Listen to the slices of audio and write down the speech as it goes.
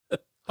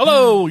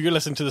Hello, you're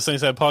listening to the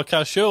Sunnyside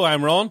Podcast Show.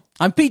 I'm Ron.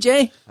 I'm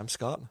PJ. I'm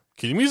Scott.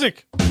 Cue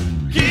music. Keep on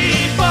the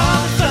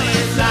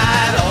sunny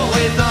side,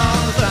 always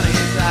on the sunny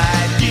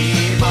side.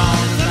 Keep on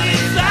the sunny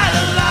side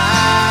of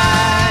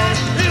life.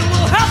 It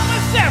will help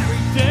us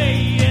every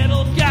day.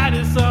 It'll guide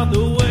us on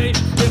the way.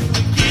 If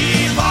we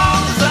keep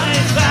on the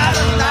sunny side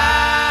of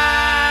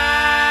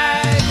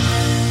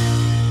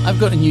life. I've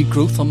got a new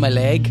growth on my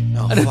leg.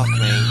 Oh, fuck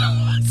me.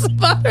 What's the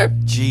matter?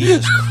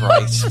 Jesus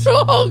Christ. What's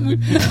wrong?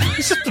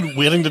 He's just been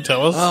waiting to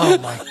tell us Oh,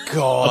 my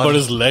God. about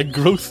his leg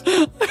growth.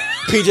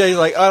 PJ's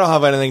like, I don't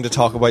have anything to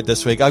talk about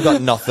this week. I've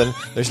got nothing.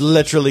 There's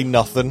literally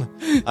nothing.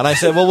 And I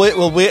said, well,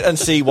 we'll wait and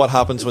see what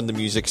happens when the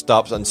music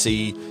stops and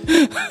see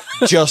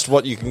just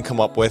what you can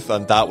come up with.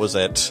 And that was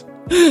it.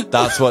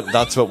 That's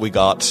what we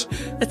got.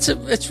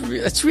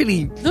 It's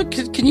really, look,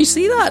 can you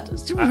see that?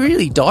 It's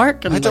really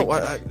dark. And I don't.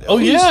 Oh,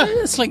 yeah.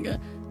 It's like,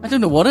 I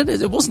don't know what it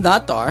is. It wasn't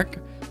that dark.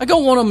 I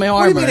got one on my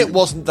arm. What do you mean it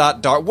wasn't that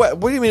dark? What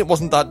do you mean it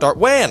wasn't that dark?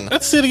 When?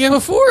 Let's see it again.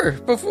 Before.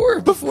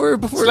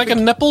 It's like a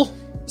nipple.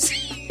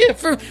 Yeah,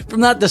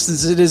 from that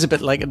distance, it is a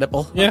bit like a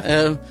nipple.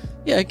 Yeah.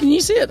 Yeah, can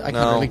you see it? I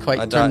can't really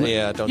quite turn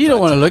Yeah, I don't. You don't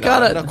want to look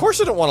at it? Of course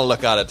I don't want to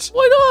look at it.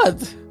 Why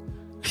not?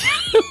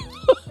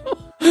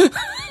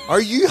 Are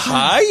you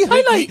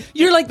high?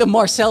 You're like the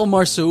Marcel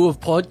Marceau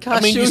of podcast I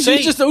mean, you shows. say-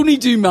 You just only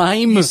do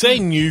mime. You say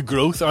new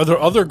growth. Are there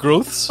other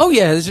growths? Oh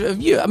yeah,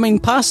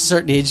 past a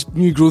certain age,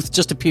 new growth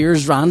just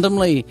appears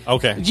randomly.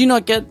 Okay. Do you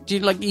not get? Do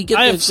you like? You get?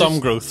 I the- have some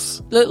those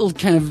growths. little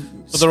kind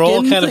of. But they're all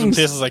skin kind of in things.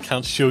 places I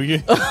can't show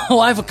you. Oh,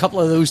 I have a couple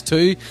of those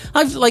too.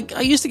 I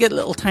used to get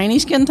little tiny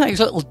skin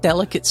tags, little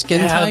delicate skin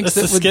Yeah, tags.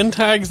 it's the skin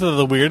tags that are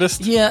the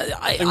weirdest. Yeah,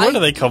 Like, where do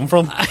they come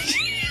from?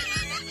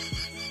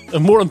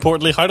 And more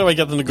importantly, how do I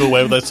get them to go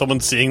away without someone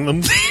seeing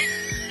them?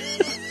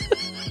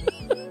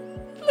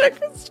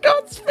 Look at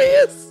Scott's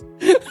face.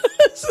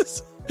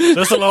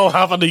 This will all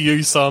happen to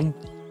you, son.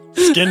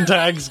 Skin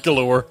tags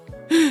galore.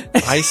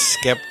 I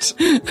skipped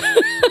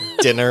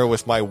dinner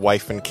with my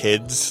wife and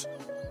kids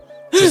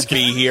to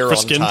be here For on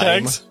skin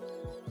time tags?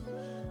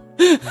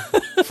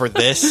 for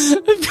this.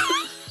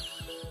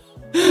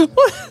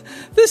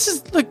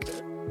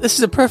 This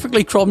is a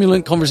perfectly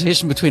cromulent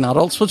conversation between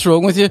adults. What's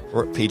wrong with you?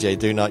 PJ,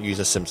 do not use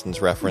a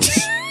Simpsons reference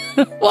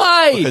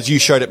Why? because you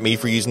shout at me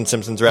for using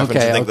Simpsons reference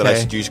Okay, and think that I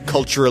okay. should use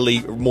culturally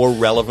more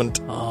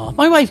relevant.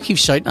 My wife keeps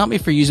shouting at me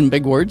for using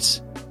big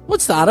words.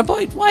 What's that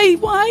about?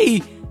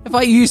 Why? If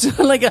I use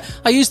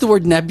I use the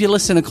word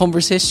nebulous in a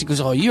conversation, she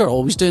goes, "Oh, you're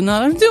always doing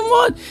that." I'm doing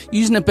what?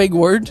 Using a big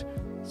word.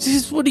 She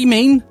says, "What do you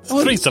mean?" It's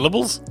 3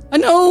 syllables. I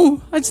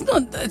know. It's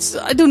not. It's.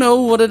 I don't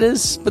know what it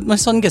is. But my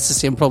son gets the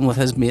same problem with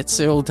his mates.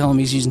 They all tell him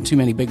he's using too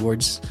many big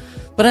words.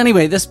 But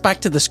anyway,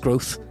 back to this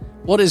growth.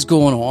 What is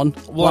going on?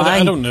 Well, Why?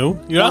 I don't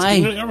know. You're not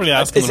really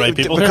asking Is the right it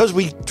people. because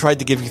we tried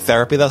to give you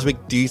therapy last week?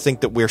 Do you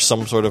think that we're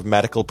some sort of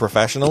medical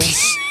professionals?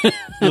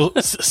 You'll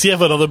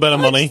save another bit of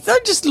money.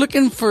 I'm just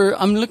looking for.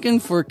 I'm looking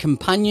for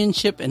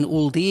companionship in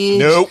old age.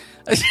 Nope.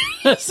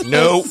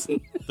 Nope.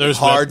 There's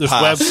Hard there's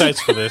pass. websites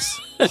for this.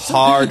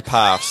 Hard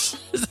pass.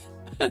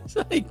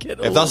 I get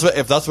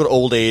If that's what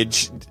old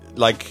age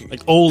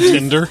Like old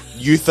Tinder.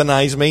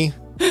 euthanize me.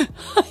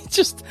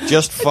 just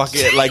Fuck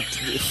it,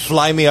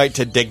 fly me out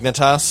to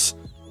Dignitas.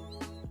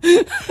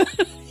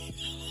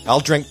 I'll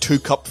drink 2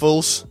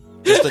 cupfuls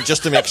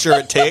just to make sure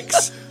it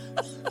takes.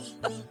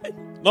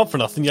 Not for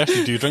nothing, you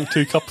actually do drink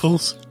 2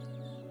 cupfuls.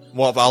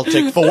 What? I'll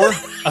take 4.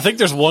 I think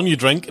there's one you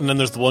drink, and then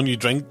there's the one you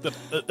drink.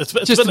 It's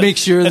Just a bit to make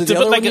sure that it's the a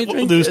bit other like one you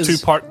drink those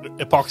is- 2-part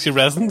epoxy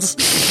resins.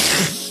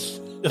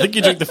 I think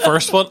you drink the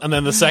first one, and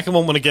then the second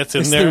one when it gets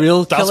in It's the there.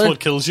 real That's killer. what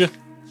kills you.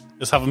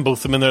 Is having both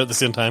of them in there at the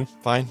same time.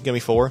 Fine, give me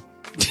 4.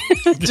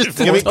 just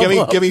Give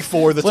me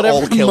 4 that's Whatever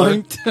all killer.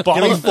 amount. Give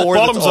me 4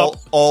 that's Bottoms up.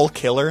 all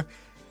killer.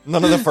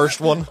 None of the first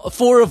one.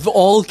 4 of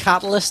all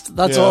catalyst.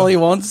 That's Yeah. all he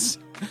wants.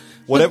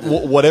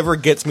 Whatever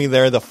gets me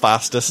there the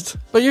fastest.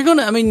 But you're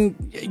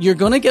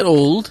gonna get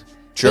old.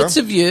 Sure. Bits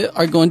of you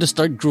are going to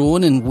start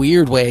growing in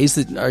weird ways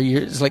that are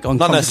it's like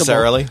uncomfortable. Not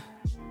necessarily.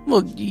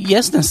 Well,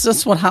 yes,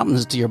 that's what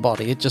happens to your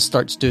body. It just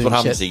starts doing What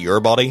happens shit. to your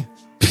body?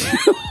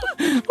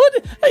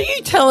 What are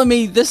you telling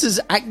me? This is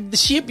the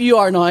shape you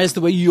are now is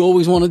the way you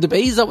always wanted to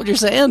be. Is that what you're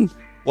saying?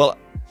 Well,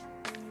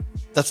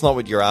 that's not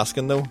what you're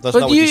asking, though. That's But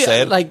not what you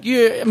said.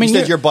 you You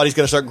said your body's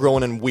going to start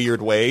growing in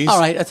weird ways. All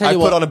right, I tell you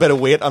put what. on a bit of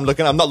weight. I'm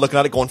not looking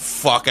at it going,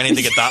 fuck, I need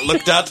to get that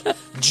looked at.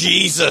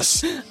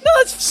 Jesus.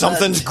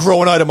 Something's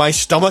growing out of my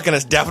stomach, and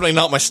it's definitely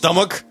not my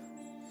stomach.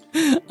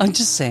 I'm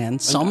just saying.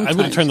 Sometimes. I'm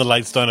going to turn the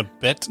lights down a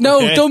bit. No,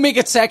 okay? don't make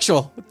it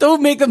sexual.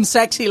 Don't make them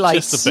sexy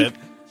lights. Just a bit.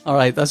 All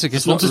right, that's okay.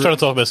 Once we started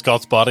talking about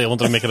Scott's body, I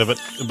wanted to make it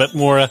a bit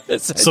more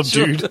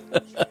subdued.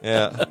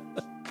 Yeah.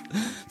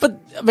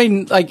 But I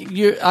mean, I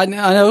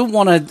don't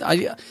want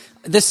to.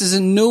 This is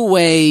in no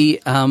way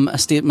a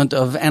statement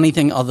of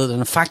anything other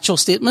than a factual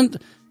statement,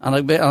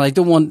 and I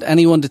don't want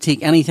anyone to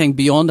take anything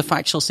beyond a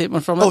factual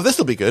statement from it. Oh, this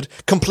will be good.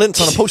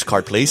 Complaints on a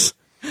postcard, please.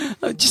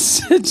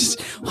 Just, he's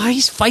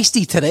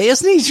feisty today,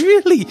 isn't he? He's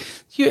really.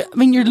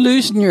 You're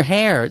losing your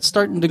hair. It's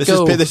starting to This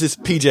go. is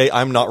PJ.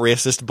 I'm not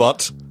racist,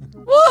 but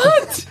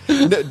What?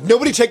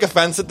 Nobody take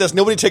offense at this.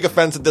 Nobody take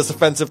offense at this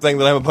offensive thing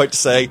that I'm about to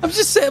say. I'm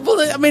just saying. Well,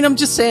 I mean, I'm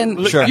just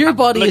saying. Sure. Your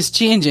body is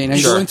changing and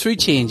Sure. going through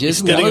changes.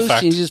 And getting one of a those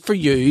fact. changes for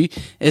you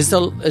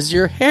is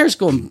your hair's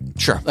going.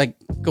 Sure. Like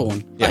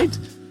going. Yeah.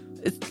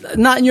 Right.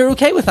 Not, and you're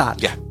okay with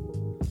that. Yeah.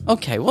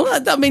 Okay, well,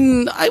 I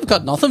mean, I've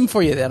got nothing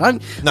for you then.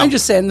 I'm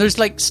just saying, there's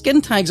like skin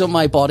tags on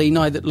my body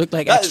now that look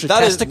like extra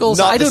That is testicles.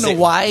 not I the don't know same-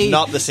 why.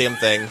 Not the same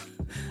thing.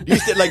 You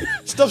said, like,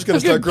 stuff's going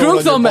I've to got start growing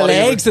growth on on your my body.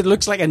 legs that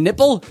looks like a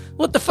nipple.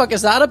 What the fuck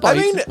is that about? I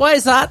mean- Why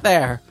is that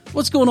there?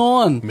 What's going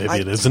on? Maybe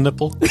it is a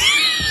nipple.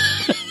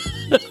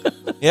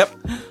 Yep.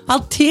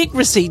 I'll take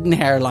receding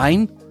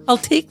hairline. I'll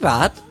take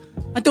that.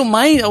 I don't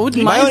mind. I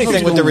wouldn't My mind. only if it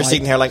thing was with the going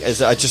receding hairline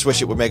is I just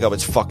wish it would make up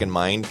its fucking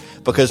mind,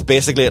 because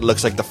basically it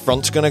looks like the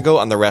front's going to go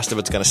and the rest of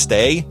it's going to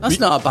stay. That's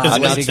not a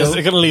bad way to Is go. it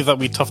going to leave that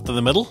wee tuft in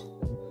the middle?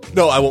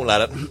 No, I won't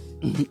let it.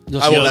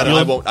 You'll I see won't let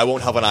it. you'll- I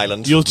won't have an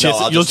island. You'll chase No,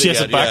 it- I'll you'll just- chase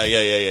yeah, it back?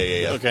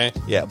 Yeah. Okay.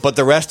 Yeah, but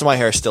the rest of my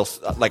hair is still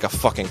like a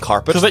fucking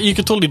carpet. Because you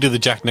could totally do the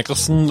Jack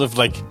Nicholson of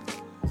like,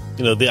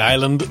 the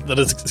island that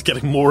is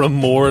getting more and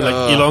more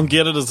like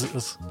elongated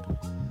as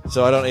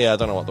So I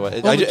don't know what the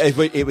way. What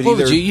would- it would What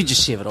either. would you? You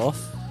just shave it off.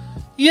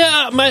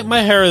 Yeah,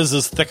 my hair is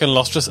as thick and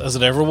lustrous as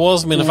it ever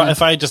was. I mean, Yeah.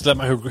 if I just let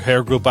my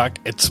hair grow back,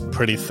 it's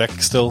pretty thick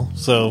still.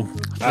 So,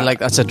 I feel like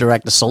that's a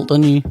direct assault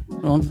on you,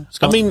 Ron. I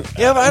Scott. mean,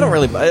 Yeah, but I don't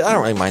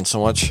really mind so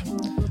much.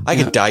 I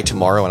could die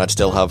tomorrow and I'd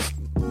still have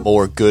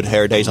more good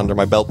hair days under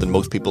my belt than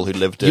most people who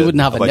lived. you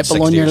wouldn't have a about nipple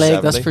 60 on your or leg,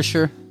 70. that's for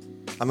sure.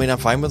 I mean, I'm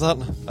fine with that.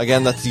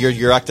 Again, that's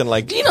you're acting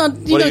like. Do you not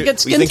What get you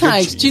skin think you're-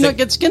 tags? Do you not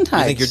get skin You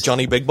tags? think you're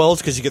Johnny Big Balls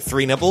because you get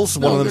 3 nipples?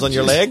 One No, of them's but on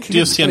your just- leg. do you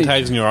have skin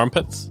tags in your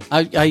armpits?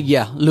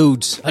 Yeah,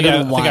 loads. I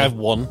don't know why. think I have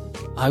one.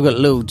 I've got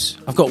loads.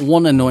 I've got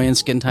one annoying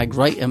skin tag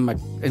right in my.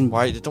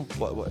 Why don't?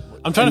 What,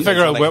 I'm trying to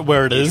figure out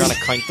where it You're is. trying to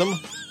count them.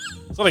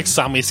 It's not like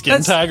Sammy skin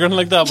That's- tag or anything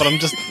like that, but I'm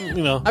just,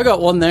 I got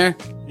one there.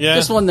 Yeah.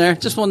 Just one there.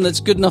 Just one that's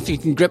good enough you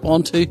can grip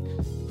onto.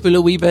 Pull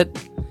a wee bit.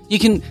 You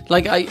can,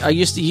 like, I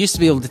used to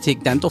be able to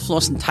take dental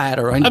floss and tie it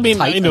around. I mean,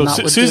 tight, and that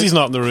would do Susie's it.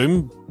 not in the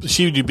room.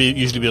 She would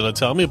usually be able to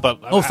tell me, but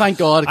Oh, thank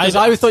God, because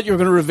I thought you were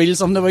going to reveal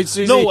something about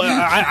Susie. No,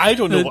 I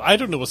don't know. I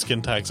don't know what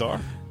skin tags are.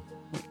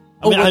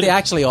 what they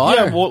actually are.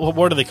 Yeah,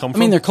 where do they come I from?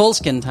 mean, they're called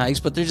skin tags,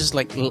 but they're just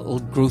like little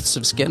growths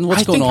of skin.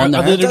 What's going on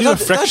Are there? they doing That-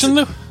 friction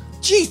though?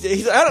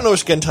 Jeez, I don't know what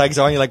skin tags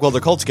are. And you're like, well,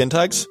 they're called skin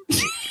tags.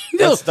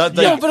 No, That-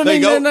 no, but I there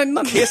you mean, go.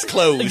 no. Case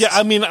closed. Yeah,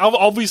 I mean,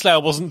 obviously, I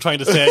wasn't trying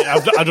to say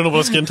I don't know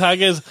what a skin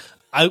tag is.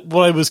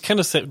 What I was kind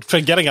of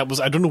getting at was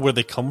I don't know where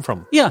they come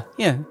from. Yeah.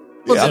 Well,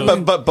 Yeah,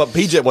 so- but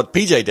PJ, what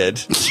PJ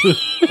did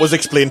was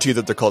explain to you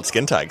that they're called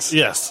skin tags.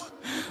 Yes.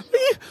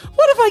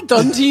 what have I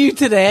done to you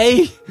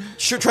today?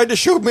 Sure, tried to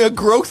show me a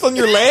growth on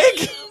your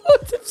leg.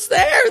 It's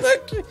there.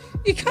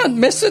 You can't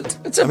miss it.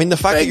 It's a I mean, the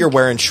fact that you're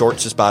wearing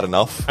shorts is bad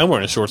enough. I'm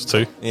wearing shorts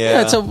too.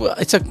 Yeah,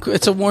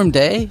 it's a warm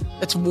day.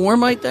 It's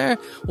warm out there.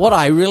 What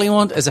I really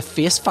want is a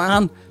face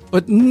fan,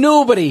 but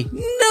nobody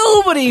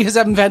has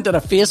invented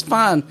a face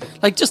fan.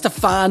 Like just a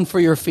fan for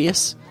your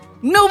face.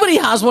 Nobody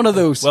has one of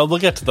those. Well, we'll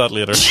get to that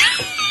later.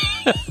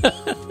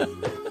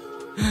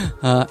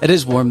 It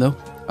is warm though.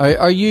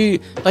 Are you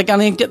like? I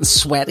mean, getting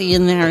sweaty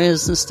in the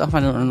areas and stuff.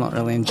 I'm not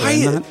really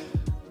enjoying that.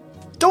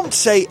 Don't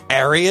say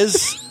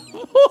areas.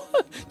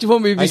 Do you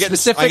want me to be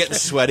specific? I get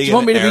sweaty. Do you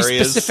want me to in be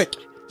areas. specific?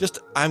 Just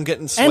I'm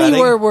getting sweaty.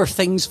 Anywhere where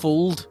things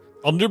fold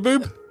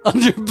Underboob?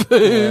 under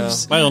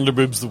boobs. My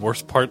underboob's the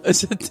worst part.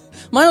 Is it?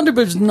 My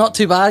underboob's not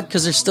too bad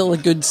because there's still a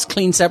good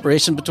clean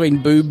separation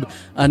between boob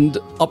and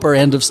upper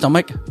end of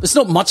stomach. It's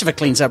not much of a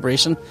clean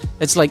separation.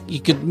 It's like you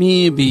could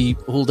maybe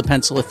hold a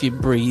pencil if you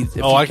breathe.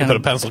 If Oh, you I can put a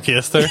pencil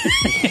case there.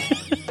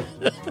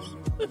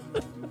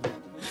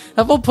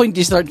 At what point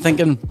do you start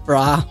thinking,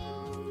 bra?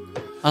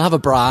 I'll have a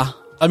bra.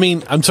 I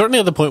mean, I'm certainly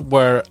at the point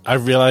where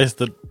I've realised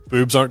that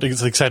boobs aren't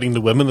as exciting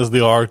to women as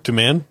they are to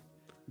men.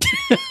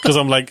 Because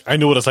I'm like, I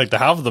know what it's like to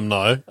have them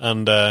now,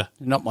 and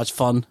Not much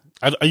fun.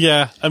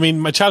 I mean,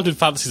 my childhood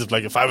fantasies of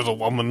like, if I was a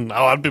woman,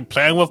 I'd be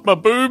playing with my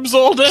boobs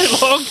all day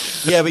long.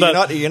 Yeah, but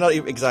That- you're not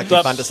exactly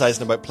that-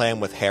 fantasizing about playing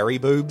with hairy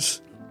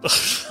boobs.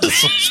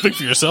 Speak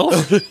for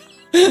yourself.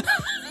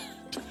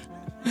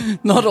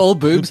 Not all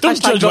boobs. Don't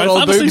Hashtag judge not my all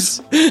fantasies.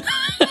 boobs.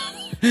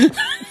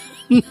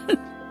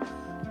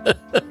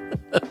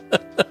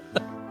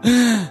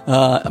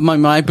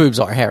 My boobs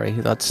are hairy.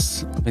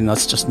 That's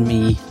just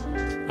me.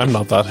 I'm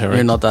not that hairy.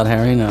 You're not that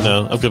hairy, no.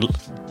 No, I've got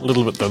a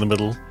little bit down the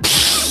middle.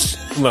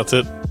 And that's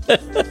it.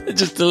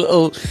 Just a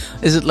little.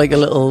 Is it like a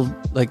little,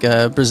 like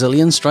a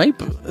Brazilian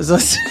stripe? Is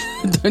that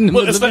down the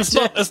Well, middle it's of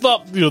not, the it's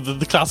not, it's not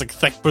the classic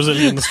thick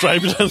Brazilian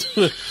stripe.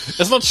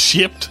 It's not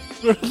shaped.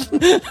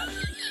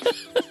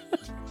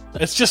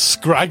 It's just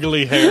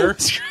scraggly hair.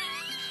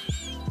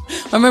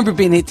 I remember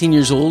being 18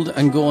 years old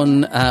and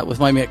going with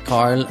my mate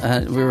Carl.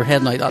 We were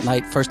heading out that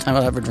night, first time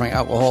I'd ever drank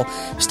alcohol.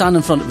 Standing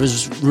in front of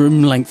his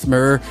room length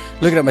mirror,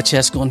 looking at my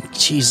chest, going,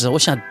 Jesus, I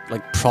wish I had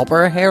like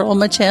proper hair on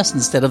my chest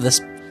instead of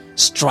this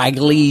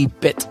straggly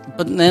bit.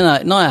 But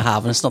then now I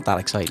have, and it's not that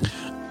exciting.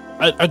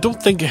 I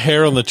don't think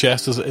hair on the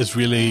chest is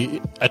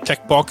really a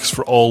tick box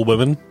for all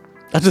women.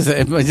 I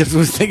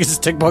don't think it's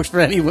a tick box for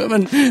any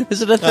women.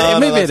 Is it a thing? No,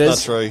 Maybe it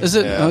that's is. not true. Is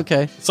it? Yeah.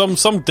 Okay.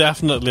 Some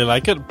definitely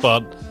like it,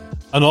 but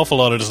an awful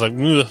lot are just like,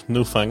 "Ugh,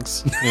 no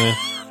thanks. Yeah.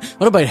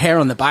 What about hair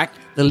on the back?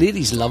 The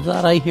ladies love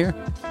that, I hear.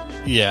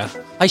 Yeah.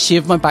 I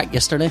shaved my back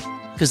yesterday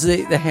because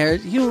the hair,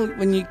 you know,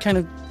 when you kind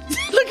of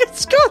look at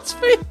Scott's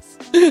face.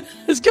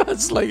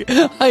 Scott's like,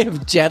 I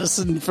have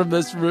jettisoned from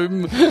this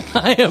room.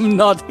 I am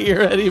not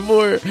here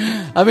anymore.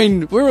 I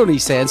mean, we're only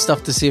saying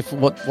stuff to see if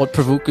what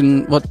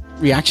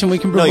reaction we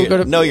can No, provoke out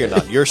of you're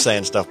not. You're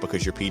saying stuff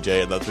because you're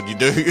PJ, and that's what you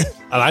do.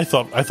 And I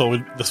thought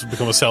this would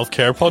become a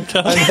self-care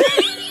podcast.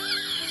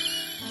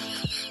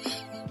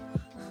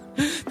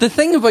 The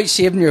thing about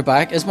shaving your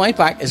back is my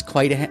back is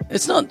quite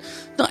it's not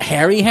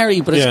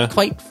hairy, but Yeah. it's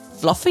quite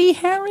fluffy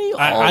hairy.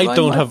 I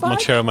don't have back.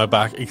 much hair on my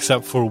back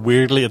except for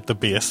weirdly at the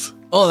base.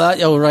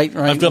 Right.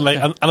 I've got like,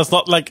 okay. and it's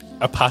not like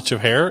a patch of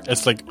hair.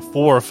 It's like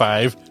 4 or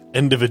 5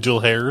 individual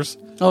hairs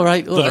Oh,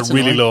 right. Oh, that that's are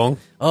really annoying. long.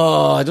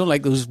 Oh, I don't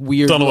like those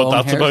weird. Don't know what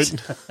long that's hairs.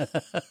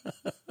 about.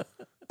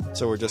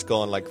 So we're just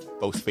going like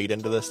both feet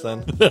into this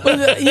then. But,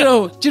 do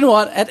you know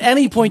what? At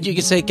any point, you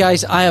could say,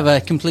 "Guys, I have a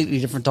completely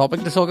different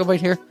topic to talk about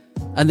here,"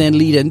 and then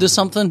lead into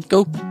something.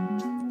 Go.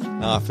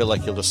 No, I feel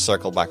like you'll just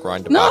circle back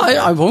around to No, back.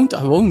 I won't.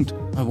 I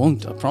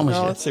promise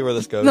No, you. let's see where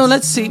this goes. No,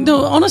 let's see.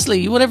 No,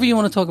 honestly, whatever you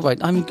want to talk about,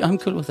 I'm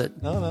cool with it.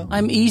 No.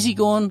 I'm easy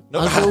going.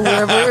 I'll go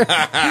wherever.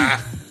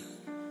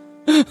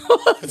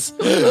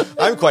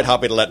 I'm quite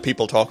happy to let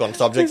people talk on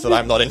subjects that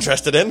I'm not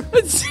interested in.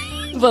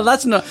 Well,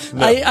 that's not.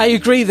 No. I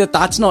agree that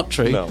that's not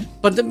true. No.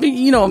 But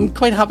I'm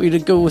quite happy to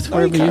go with No,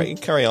 wherever you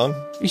carry on.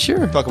 you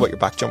sure. Talk about your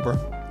back jumper.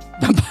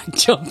 My back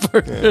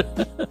jumper.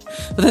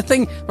 But the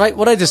thing, right?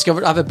 What I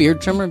discovered, I have a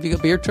beard trimmer. Have you got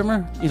a beard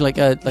trimmer? You like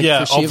Yeah, for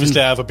shaving?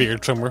 obviously I have a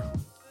beard trimmer.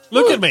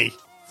 Look at me.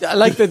 I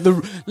like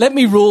the. Let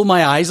me roll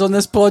my eyes on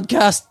this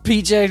podcast,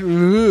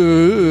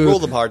 PJ. Roll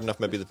them hard enough,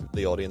 maybe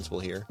the audience will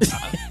hear.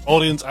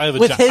 Audience, I have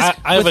With his- I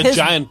have with a his-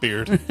 giant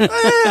beard.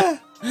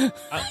 You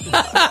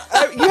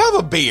have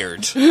a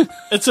beard.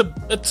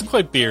 It's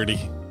quite beardy.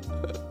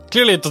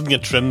 Clearly, it doesn't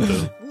get trimmed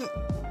though.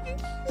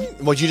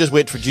 Would you just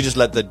wait for? You just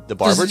let the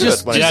barber do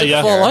it? When Yeah, it's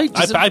yeah. fall out?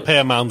 Does I it- pay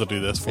a man to do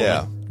this for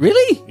Yeah. me.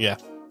 Really? Yeah.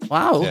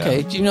 Wow.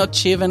 Okay. Yeah. Do you not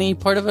shave any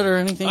part of it or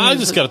anything? I Is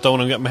just it get it done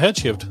when I'm getting my head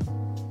shaved.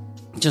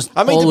 just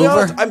I mean, all to be over.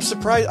 honest, I'm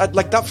surprised.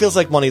 Like that feels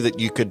like money that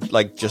you could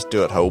like just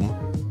do at home.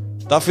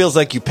 That feels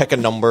like you pick a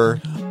number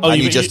and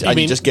you you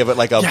mean- just give it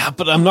like a Yeah,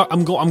 but I'm not.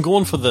 I'm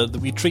going for the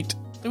wee treat.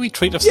 The wee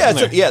treat of yeah,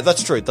 something there. yeah.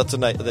 That's true. That's a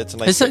nice.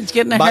 Is it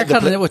getting a My-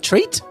 haircut the and it would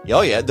treat?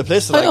 Oh yeah, the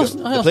place that How I else-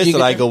 go, how the else place do you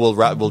that I get go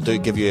will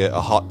give you a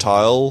hot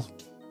towel.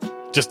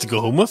 Just to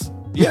go home with.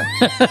 Yeah,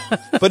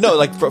 but no,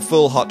 like for a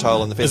full hot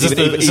towel on the face. Is this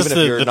even the, is this if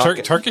the, you're the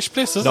not. Turkish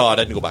place? Is No, it? I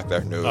didn't go back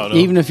there. No. Oh, no.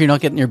 Even if you're not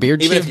getting your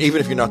beard Even shaved?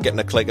 if you're not getting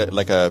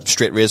like a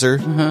straight razor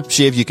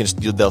shave,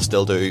 they'll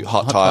still do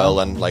hot towel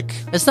and like.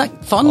 Is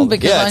that fun?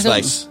 Because Yeah, I it's don't-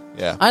 nice.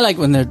 Yeah. I like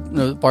when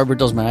the barber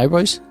does my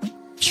eyebrows.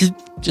 Just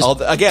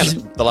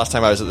Again, the last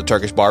time I was at the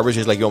Turkish barber,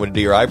 she's like, "You want me to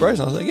do your eyebrows?"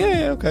 And I was like,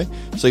 "Yeah, okay."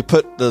 So he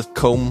put the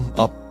comb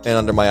up in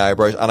under my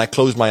eyebrows, and I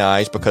closed my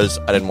eyes because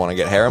I didn't want to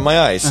get hair in my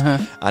eyes.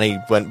 And he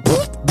went,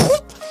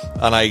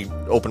 and I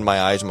opened my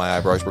eyes, and my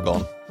eyebrows were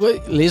gone.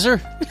 Wait,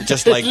 laser?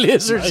 Just like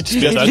Lasers.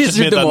 I just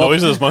made that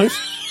noise in his mouth.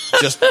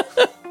 just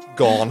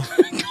gone.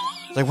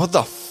 Like, what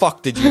the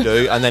fuck did you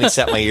do? And then he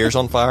set my ears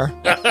on fire.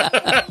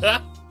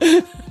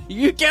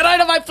 You get out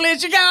of my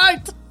place, you get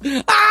out!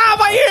 Ah,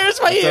 my ears,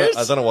 my ears!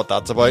 I don't know what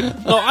that's about.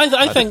 No,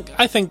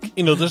 I think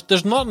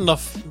there's not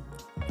enough.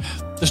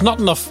 There's not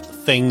enough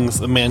things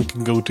that men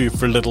can go to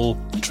for little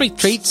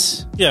treats.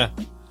 Treats? Yeah.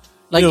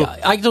 Like, No.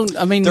 I don't,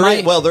 I mean, They're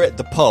my, they're at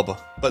the pub,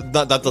 but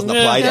that doesn't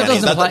Yeah, apply to that any.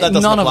 doesn't That apply-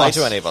 doesn't none of apply us.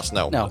 to any of us.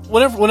 No.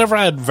 Whenever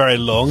I had very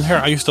long hair,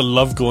 I used to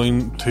love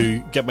going to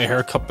get my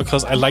hair cut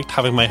because I liked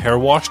having my hair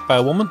washed by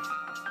a woman.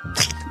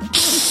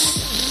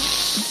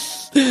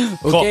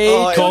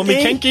 Okay, Call me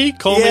okay. kinky.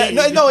 Call Yeah,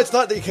 me. no, it's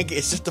not that you can.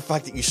 It's just the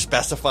fact that you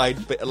specified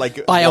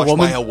like By a washed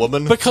woman. by a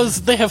woman.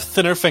 Because they have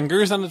thinner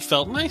fingers and it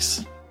felt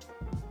nice.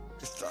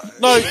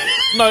 No,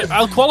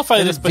 I'll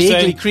qualify this by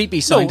vaguely saying creepy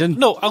sounding.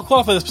 No, I'll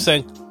qualify this by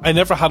saying I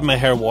never had my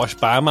hair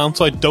washed by a man,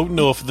 so I don't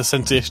know if the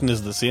sensation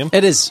is the same.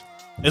 It is.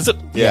 Is it?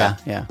 Yeah.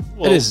 Yeah.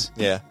 Well, it is.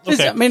 Yeah. It's-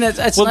 Okay. I mean, it's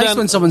Well, nice then-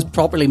 when someone's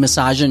properly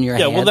massaging your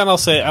Yeah. head. Well, then I'll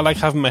say I like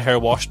having my hair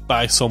washed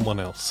by someone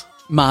else.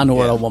 Man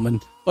or Yeah. a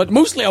woman. But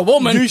mostly a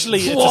woman. Usually,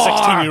 it's a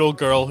 16-year-old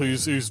girl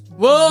who's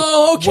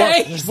Whoa,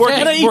 okay.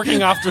 steady.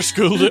 working after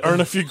school to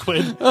earn a few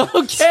quid.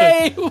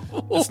 Okay.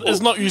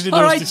 It's not usually the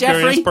All most right,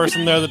 experienced Jeffrey.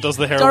 person there that does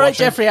the hair All right,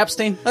 washing. Jeffrey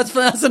Epstein. That's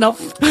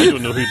enough. I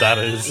don't know who that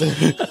is.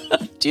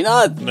 Do you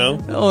not? No.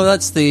 Oh,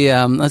 that's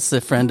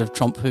the friend of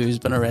Trump who's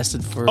been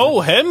arrested for Oh,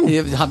 him?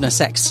 having a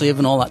sex slave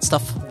and all that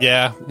stuff.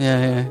 Yeah.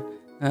 Yeah.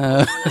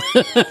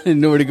 Didn't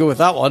know where to go with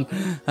that one.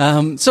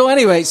 So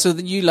anyway, so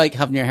that you like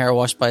having your hair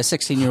washed by a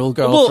 16-year-old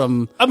girl Well,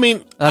 from. I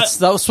mean, That's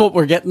what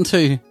we're getting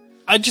to.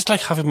 I just like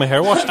having my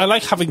hair washed. I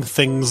like having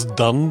things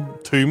done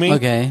to me.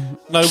 Okay.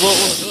 No,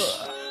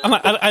 and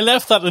I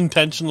left that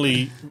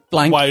intentionally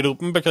Blank. wide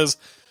open because,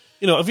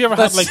 have you ever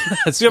had That's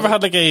have you ever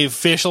had like a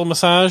facial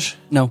massage?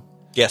 No.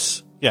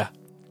 Yes. Yeah,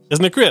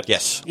 isn't it great?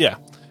 Yes. Yeah.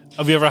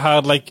 Have you ever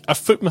had like a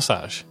foot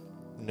massage?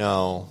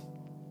 No,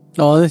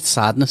 Oh, there's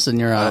sadness in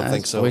your eyes. I don't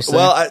think so. Always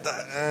Well,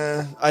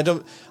 there. I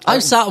don't.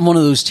 I've sat in one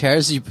of those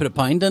chairs that you put a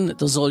pound in. It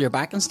does all your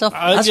back and stuff.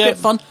 That's yeah. great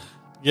fun.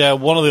 Yeah,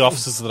 one of the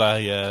offices that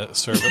I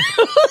serve at.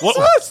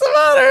 What's the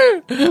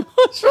matter?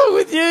 What's wrong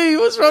with you?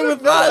 What's wrong with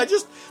I that?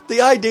 just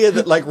the idea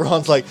that like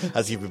Ron's like,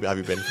 have you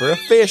been for a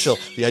facial?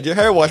 You had your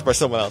hair washed by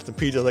someone else, and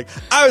Peter's like,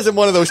 I was in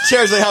one of those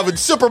chairs they have in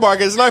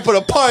supermarkets, and I put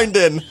a pound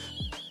in.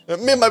 It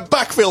made my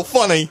back feel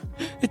funny.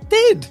 It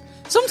did.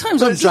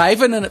 Sometimes I'm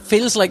driving and it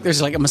feels like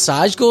there's like a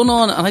massage going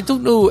on, and I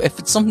don't know if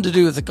it's something to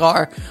do with the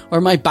car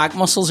or my back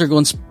muscles are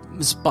going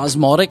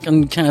spasmodic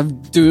and kind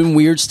of doing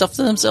weird stuff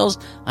to themselves.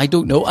 I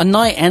don't know. And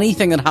now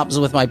anything that happens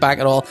with my back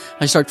at all,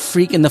 I start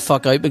freaking the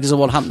fuck out because of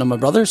what happened to my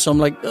brother. So I'm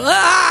like,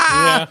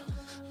 Yeah.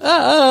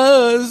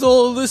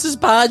 this is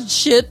bad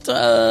shit.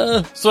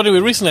 So anyway,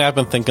 recently I've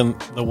been thinking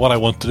that what I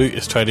want to do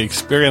is try to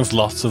experience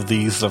lots of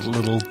these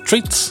little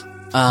treats.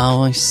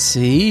 Oh, I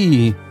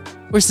see.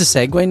 Where's the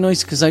segue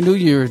noise? Because I know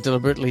you're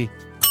deliberately...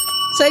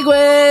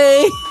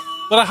 Segue!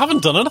 But I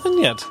haven't done anything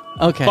yet.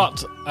 Okay.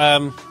 But I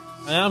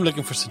am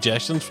looking for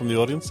suggestions from the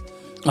audience.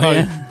 Oh, Now,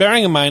 yeah?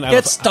 bearing in mind,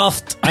 Get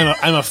stuffed.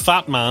 I'm a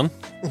fat man.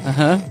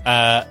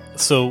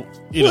 So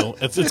you know,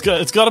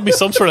 it's got to be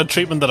some sort of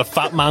treatment that a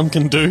fat man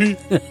can do.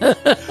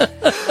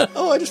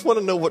 Oh, I just want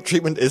to know what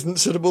treatment isn't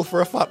suitable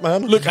for a fat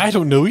man. Look, I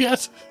don't know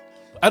yet.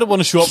 I don't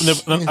want to show up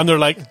and they're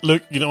like,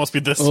 look, you must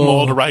be this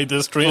small to ride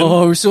this train.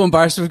 Oh, we're so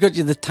embarrassed. We've got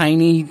you the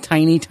tiny,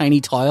 tiny,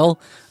 tiny towel,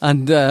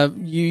 and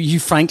you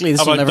frankly,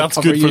 this I'm will like, never that's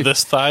cover good you. for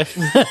this thigh.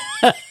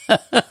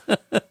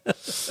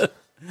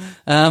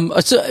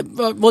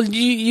 Well,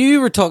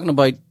 you were talking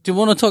about. Do you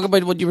want to talk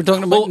about what you were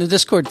talking about in the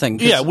Discord thing?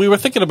 'Cause- Yeah, we were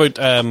thinking about.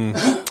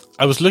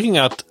 I was looking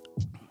at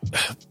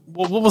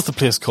what was the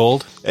place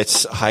called?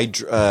 It's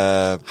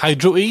Hydroease.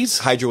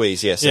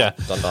 Hydroease, yes. Yeah,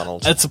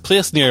 Dundonald. It's a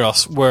place near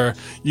us where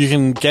you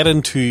can get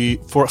into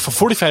for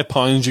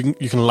 £45.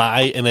 You can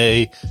lie in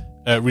a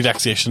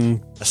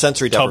relaxation A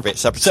sensory tub,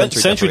 deprivation.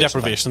 sensory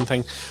deprivation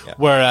thing, Yeah.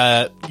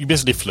 where you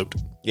basically float.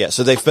 Yeah,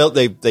 so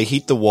they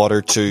heat the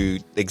water to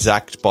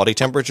exact body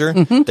temperature.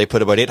 They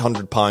put about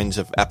 800 pounds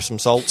of Epsom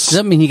salts. Does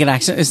that mean you can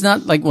accident? It's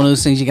not like one of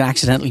those things you can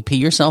accidentally pee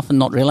yourself and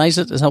not realize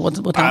it. Is that what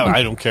happened?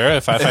 I don't care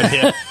if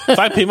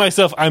I pee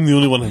myself. I'm the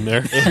only one in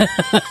there.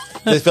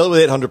 They fill it with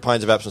 800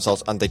 pounds of Epsom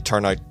salts, and they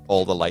turn out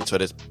all the light, so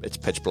it's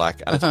pitch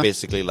black, and it's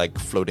basically like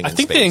floating. I in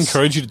think space. they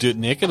encourage you to do it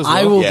naked as well.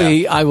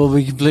 I will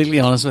be completely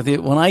honest with you.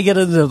 When I get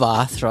into the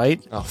bath,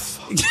 right, Oh,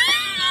 fuck.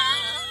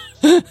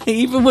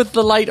 even with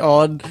the light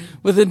on,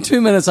 within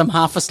 2 minutes I'm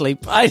half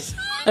asleep. I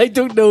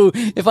don't know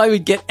if I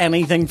would get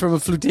anything from a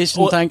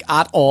flotation tank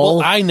at all.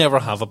 Well, I never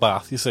have a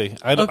bath. You see,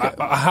 I have a What?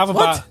 bath. I have a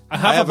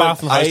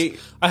bath in the house. I-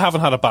 I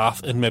haven't had a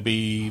bath in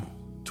maybe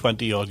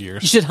 20 odd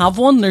years. You should have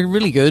one. They're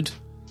really good.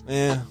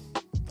 Yeah.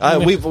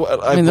 We've they're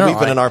been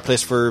alright. in our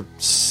place for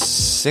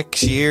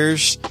 6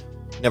 years.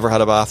 Never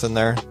had a bath in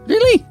there.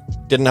 Really?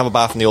 Didn't have a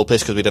bath in the old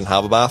place because we didn't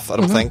have a bath, I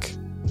don't think.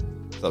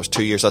 That was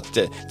 2 years. It's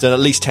been at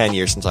least 10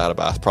 years since I had a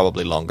bath,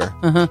 probably longer.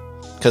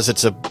 Because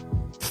it's a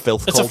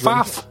filth It's a cauldron.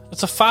 faff.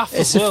 It's a faff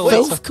It's as a well.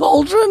 filth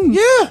cauldron.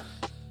 Yeah.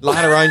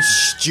 Lying around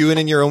stewing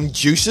in your own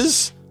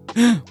juices.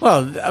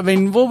 Well, I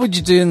mean, what would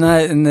you do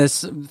in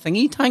this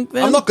thingy tank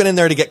then? I'm not going in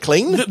there to get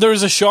clean.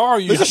 There's a shower.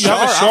 You There's a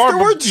have a shower shower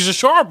afterwards? Use a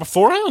shower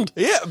beforehand.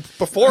 Yeah,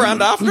 before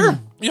and after.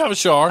 You have a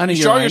shower. And a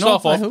you shower urinal,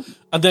 yourself I off, hope.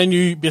 and then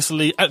you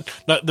basically.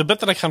 Now, the bit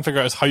that I can't figure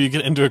out is how you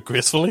get into it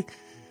gracefully.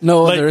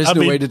 No, Like, there is I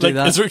no mean, way to do like,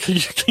 that. Is there,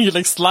 can you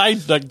like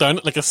slide like down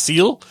it like a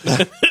seal?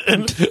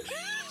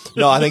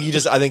 No, I think you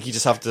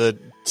just have to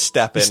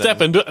step in.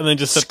 Step into it and then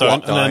just sit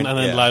down squat and then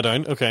down, yeah. lie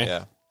down. Okay.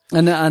 Yeah.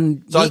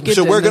 And So naked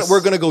we're in gonna this-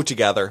 we're gonna go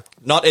together,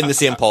 not in the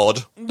same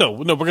pod. No,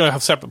 we're gonna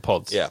have separate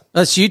pods. Yeah.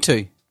 That's you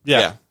two.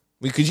 Yeah.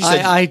 Because you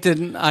said I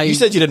didn't. you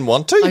said you didn't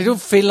want to. I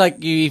don't feel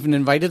like you even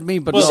invited me,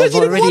 but You said I've you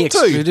didn't already want to.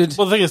 excluded.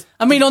 Well, the thing is,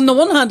 I mean, on the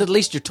one hand, at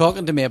least you're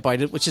talking to me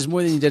about it, which is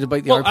more than you did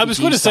about the well, RPG I was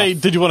going to say,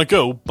 stuff. did you want to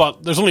go?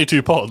 But there's only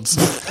 2 pods.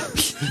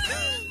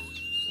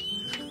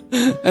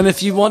 And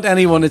if you want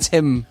anyone, it's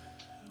him.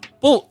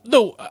 Well,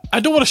 no, I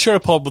don't want to share a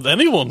pod with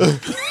anyone.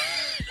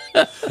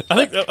 I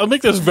think I'll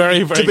make this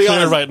very, very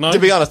clear right now. To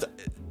be honest,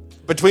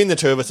 between the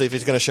two of us, if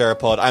he's going to share a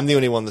pod, I'm the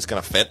only one that's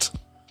going to fit.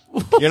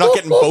 You're not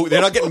getting both.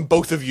 They're not getting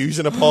both of yous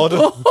in a pod.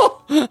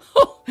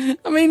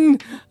 I mean,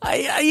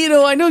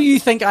 I know you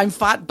think I'm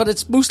fat, but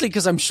it's mostly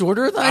because I'm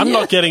shorter than I'm you.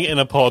 not getting in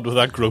a pod with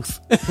that growth.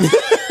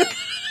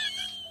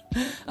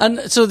 And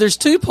so there's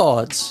 2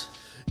 pods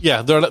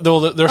Yeah, they're How much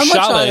are they?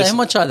 chalets. How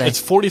much are they? It's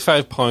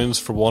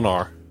 £45 for 1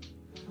 hour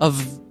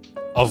of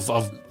of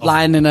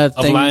lying in a of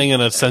thing. lying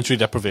in a sensory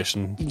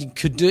deprivation. You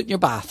could do it in your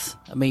bath.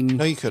 I mean,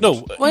 No, you couldn't.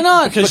 No, why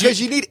not?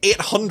 Because you need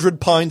 800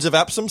 pounds of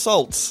Epsom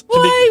salts.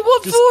 Why?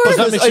 What because- for? because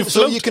that makes you So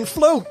float. you can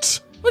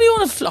float. What do you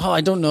want to? Oh,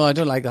 I don't know. I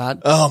don't like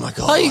that. Oh my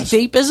god! How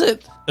deep is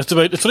it? It's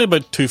only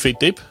about 2 feet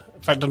deep.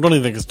 In fact, I don't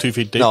even think it's 2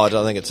 feet deep. No, I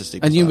don't think it's as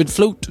deep. And as you that. would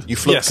float. You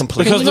float Yes,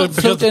 completely. Can you not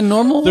float in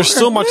normal There's water?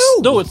 so much.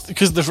 No. No, it's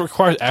because this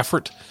requires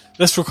effort.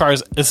 This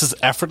is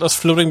effortless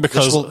floating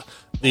because will-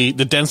 the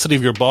density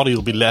of your body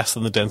will be less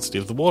than the density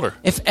of the water.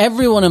 If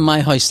everyone in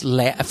my house,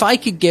 if I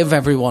could give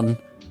everyone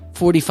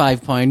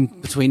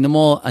 £45 between them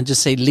all and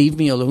just say, leave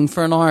me alone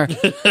for an hour.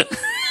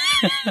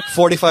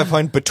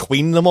 £45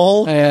 between them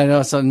all. No,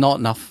 it's not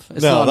enough.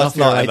 It's No, not that's enough.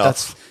 You're not right.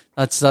 enough.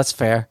 That's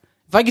fair.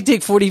 If I could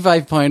take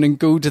 £45 and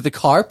go to the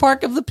car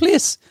park of the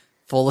place,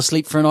 fall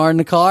asleep for an hour in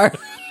the car,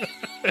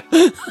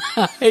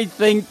 I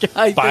think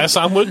Buy a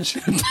sandwich.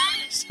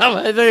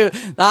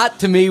 that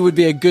to me would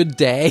be a good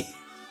day.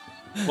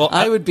 Well,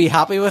 I would be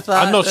happy with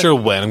that. I'm not sure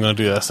when I'm going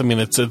to do this. I mean,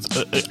 I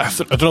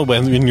don't know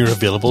when you're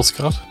available,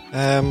 Scott.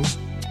 I mean,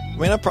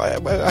 I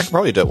can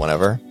probably do it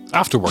whenever.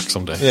 After work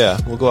someday. Yeah,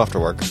 we'll go after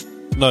work.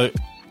 Now,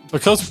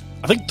 because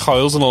I think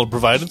towels and all are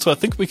provided, so I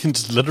think we can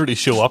just literally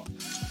show up.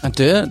 And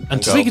do it.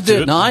 And we could do do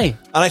it it. now. And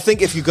I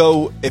think if you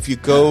go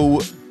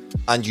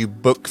and you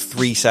book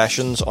 3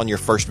 sessions on your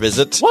first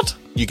visit, What?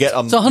 you get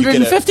It's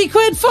 150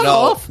 quid. Fuck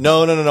off.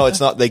 No. It's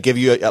not. They give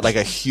you like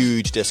a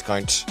huge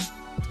discount.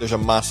 There's a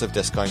massive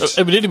discount. It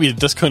would need to be a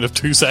discount of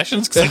 2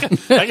 sessions because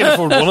I can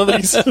afford one of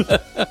these.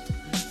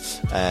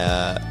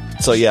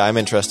 So yeah, I'm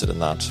interested in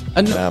that.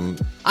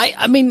 And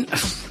I mean,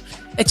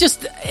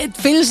 it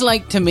feels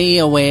like to me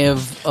a way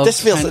of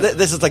This feels. kind of-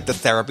 This is like the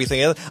therapy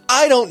thing.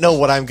 I don't know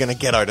what I'm going to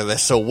get out of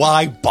this, so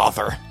why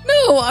bother?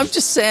 No, I'm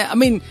just saying. I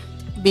mean,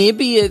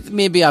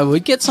 maybe I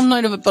would get something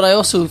out of it, but I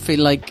also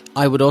feel like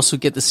I would also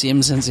get the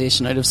same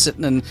sensation out of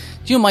sitting in. Do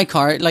you know my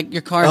car? Like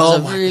your car Oh has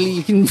a my really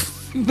you can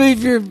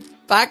move your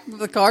back of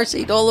the car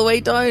seat all the way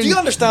down. Do you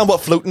understand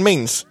what floating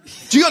means?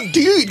 Do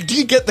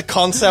you get the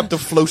concept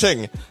of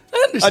floating?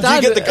 I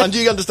understand. And do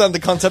you understand the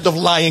concept of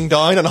lying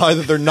down and how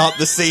that they're not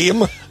the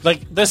same?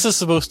 Like, this is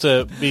supposed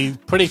to be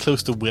pretty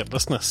close to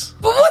weightlessness.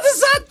 But what is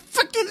that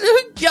fucking?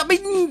 I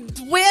mean,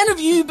 when have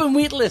you been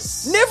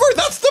weightless? Never.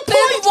 That's the Then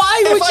point.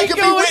 why would if I you could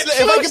go be as weightless,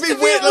 if I close could be to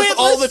being weightless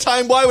all the weightless?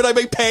 time, why would I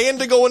be paying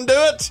to go and do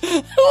it?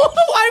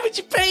 Why would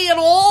you pay at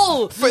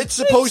all? But it's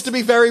supposed to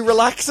be very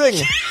relaxing.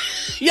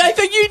 Yeah, I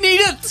think you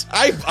need it.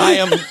 I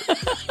am.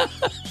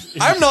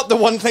 I'm not the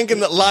one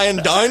thinking that lying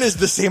down is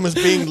the same as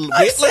being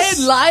I weightless.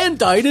 said lying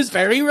down is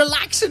very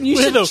relaxing. You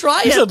should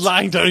try You it. said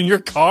lying down in your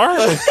car.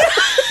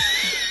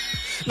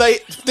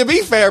 Like, to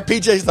be fair,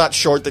 PJ's that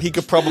short that he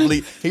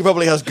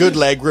probably has good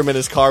leg room in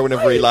his car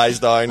whenever he lies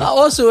down.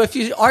 Also, if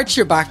you arch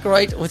your back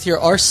right with your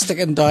arse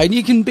sticking down,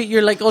 you can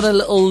you're like on a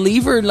little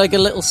lever, like a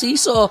little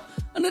seesaw,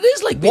 and it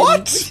is like being,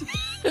 What?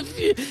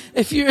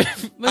 if you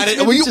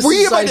And were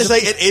you about to say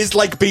it is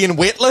like being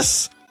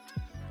weightless?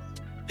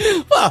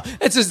 Well,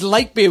 it's as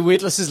like being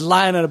weightless as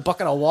lying in a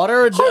bucket of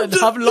water and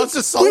having lots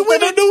of salt We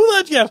in don't it. know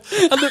that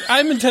yet. And look,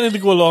 I'm intending to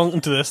go along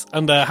into this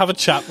and have a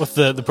chat with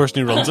the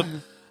person who runs it.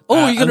 Oh,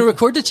 you're going to and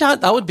record the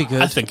chat? That would be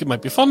good. I think it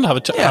might be fun to have a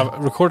chat, Yeah. have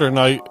a recorder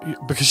now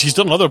because she's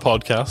done other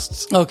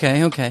podcasts.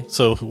 Okay.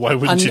 So why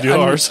wouldn't you do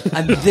ours?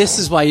 And this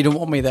is why you don't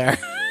want me there.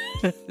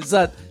 Is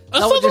that It's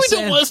not what that you're we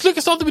saying? don't, look,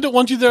 it's not that we don't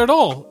want you there at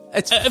all.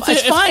 It's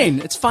fine.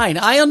 It's fine.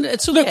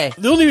 It's okay.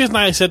 The only reason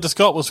I said to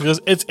Scott was because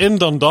it's in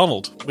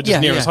Dundonald, which is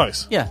near his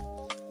house. Yeah.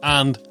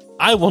 And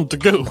I want to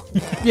go.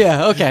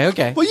 Yeah.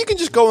 Okay. Well, you can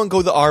just go and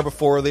go the hour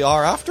before or the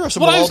hour after. So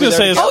What we'll I all was be gonna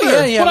there say is- Oh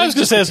together. yeah. What I we was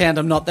gonna just say is- pretend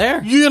I'm not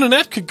there. You and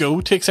Annette could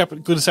go to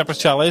separate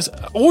chalets,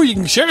 or you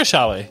can share a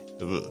chalet.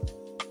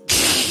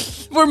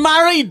 We're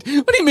married.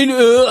 What do you mean?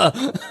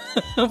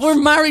 We're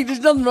married. There's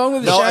nothing wrong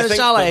with the No, I share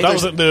think chalet. That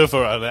wasn't new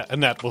for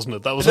Annette, wasn't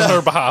it? That was on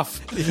her behalf.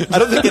 I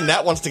don't think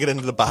Annette wants to get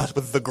into the bath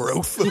with the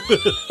growth.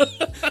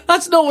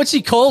 That's not what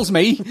she calls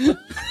me.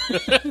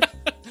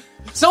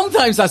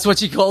 Sometimes that's what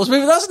she calls me,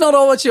 but that's not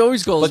all what she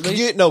always calls But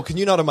me. can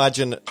you not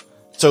imagine?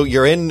 So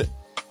you're in.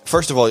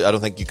 First of all, I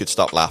don't think you could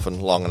stop laughing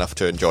long enough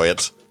to enjoy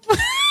it.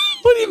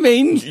 What do you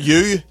mean?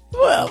 You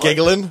Well,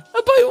 giggling.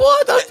 About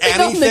what? I've got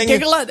nothing to Anything-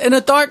 giggle at in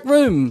a dark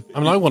room.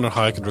 I'm now wondering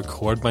how I could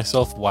record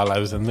myself while I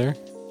was in there.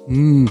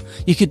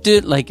 You could do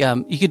it like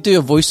you could do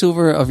a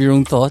voiceover of your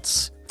own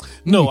thoughts.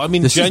 No, I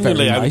mean This is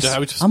genuinely, very I would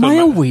nice. just. Am put I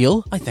a my-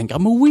 wheel? I think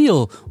I'm a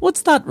wheel.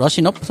 What's that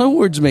rushing up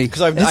towards me?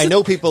 Because I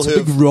know people it's a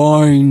who've- big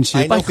grind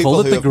shape. I know I people call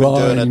it who the have been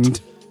doing grind.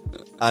 it,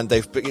 and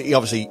they've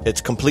obviously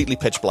it's completely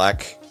pitch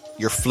black.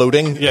 You're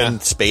floating Yeah. in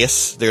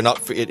space. They're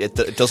not.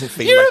 It doesn't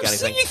feel You're like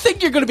anything. you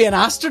think you're going to be an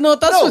astronaut?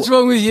 That's No. what's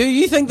wrong with you.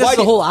 You think that's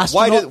the whole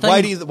astronaut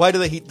thing. Why do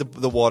they heat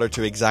the water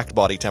to exact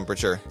body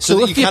temperature so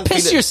that if you can't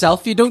piss feel it,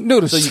 yourself, you don't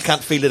notice. so you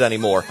can't feel it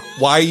anymore?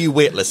 Why are you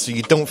weightless? So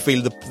you don't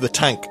feel the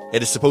tank.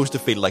 It is supposed to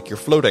feel like you're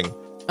floating.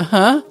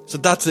 So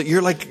that's it.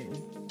 You're like,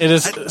 It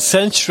is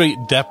sensory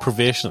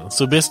deprivation.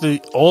 So basically,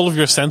 all of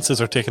your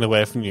senses are taken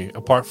away from you,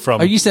 apart from.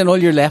 Are you saying all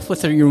you're left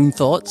with are your own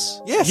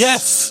thoughts? yes,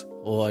 Yes.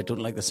 Oh, I don't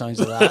like the sounds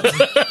of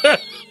that.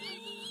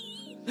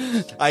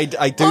 I do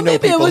Well, know maybe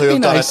it people would who be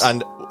have done nice. it,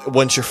 and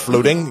once you're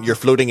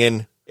floating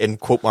in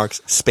quote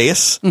marks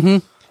space,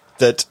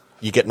 that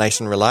you get nice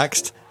and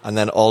relaxed, and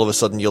then all of a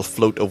sudden you'll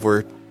float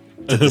over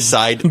to the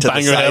side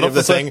Bang your head of off the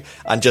the side. thing,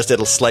 and just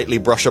it'll slightly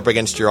brush up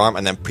against your arm,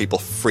 and then people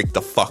freak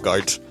the fuck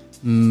out.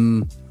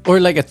 Or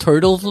like a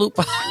turtle float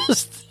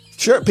past.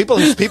 Sure, people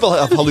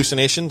have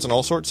hallucinations and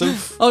all sorts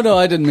of. Oh no,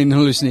 I didn't mean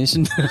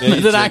hallucination.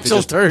 You An actual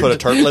just turd. Put a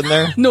turtle in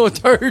there. No, a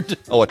turd.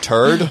 Oh, a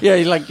turd. Yeah,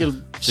 you'll.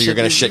 So you're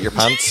going to shit your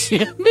pants.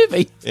 Yeah,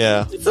 maybe.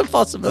 Yeah. It's a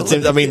possibility.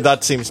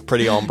 That seems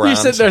pretty on You're brand.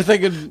 sitting there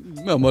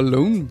thinking, I'm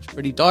alone. It's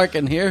pretty dark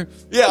in here.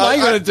 Yeah, what am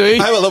I going to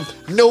do? I will.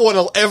 No one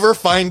will ever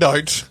find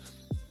out.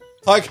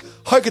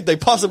 How could they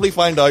possibly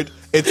find out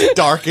it's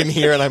dark in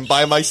here and I'm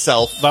by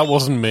myself? That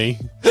wasn't me.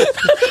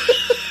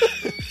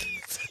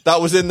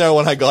 That was in there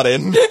when I got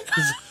in.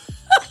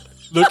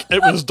 Look,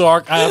 it was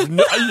dark.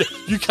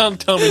 You can't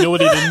tell me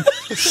nobody didn't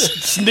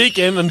sneak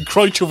in and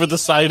crouch over the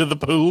side of the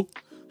pool.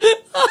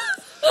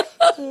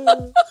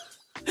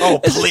 Oh,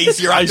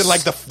 please, you're acting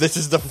like this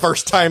is the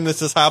first time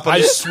this has happened.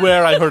 I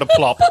swear I heard a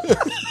plop.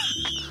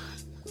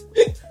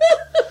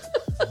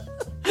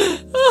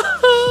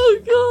 Oh,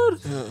 God.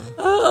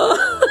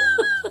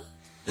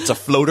 It's a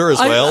floater as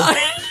well.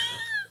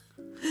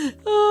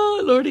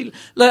 Oh, Lordy.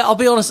 Like, I'll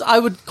be honest, I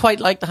would quite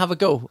like to have a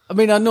go. I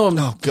mean, I know I'm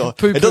Oh, God.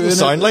 poo-pooing It doesn't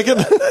sound like it.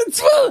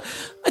 Well,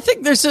 I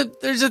think there's a,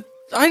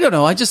 I don't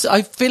know, I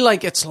feel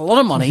like it's a lot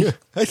of money.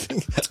 I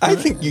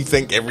think you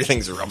think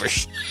everything's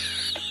rubbish.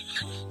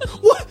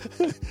 What?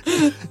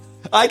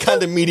 I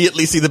can't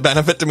immediately see the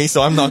benefit to me,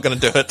 so I'm not going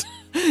to do it.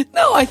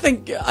 No, I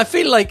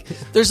feel like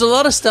there's a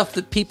lot of stuff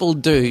that people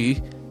do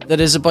that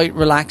is about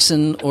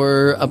relaxing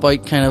or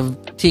about kind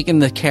of taking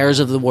the cares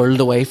of the world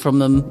away from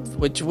them,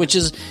 which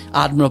is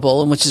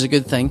admirable and which is a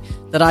good thing,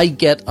 that I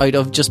get out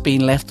of just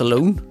being left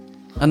alone.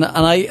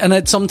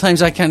 And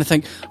sometimes I kind of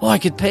think, oh, I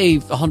could pay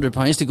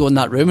 £100 to go in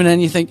that room, and then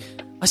you think,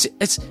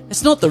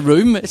 it's not the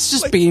room, it's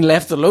just being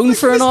left alone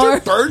for an hour.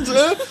 Mr. Burns,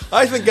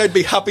 I think I'd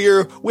be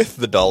happier with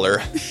the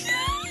dollar.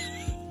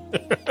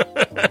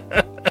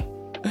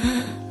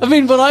 I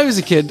mean, when I was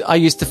a kid, I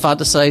used to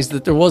fantasize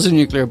that there was a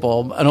nuclear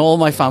bomb and all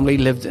my family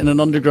lived in an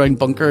underground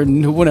bunker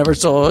and no one ever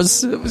saw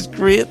us. It was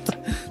great.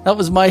 That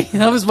was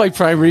my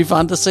primary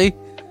fantasy.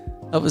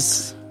 That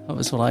was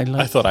what I I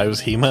liked. thought I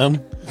was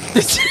He-Man.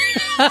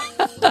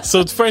 So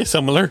it's very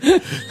similar.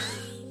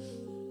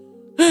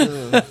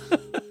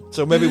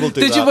 So maybe we'll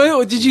do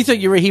that. Did you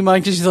think you were He-Man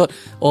because you thought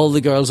all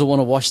the girls will want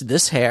to wash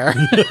this hair?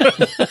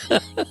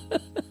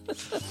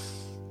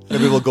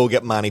 Maybe we'll go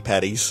get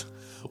mani-pedis.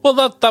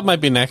 Well, that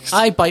might be next.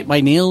 I bite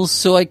my nails,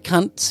 so I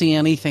can't see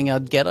anything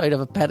I'd get out of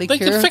a pedicure. They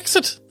can fix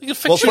it. They can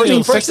fix Well, your first-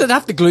 nails. Fix it, I'd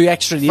have to glue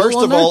extra nail First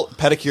on of there. all,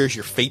 pedicure's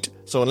your feet.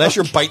 So unless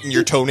you're biting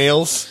your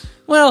toenails,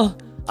 Well,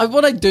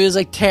 what I do is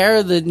I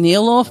tear the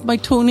nail off my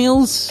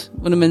toenails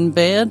when I'm in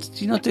bed.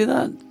 Do you not do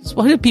that?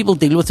 So how do people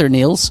deal with their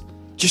nails?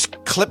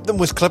 just clip them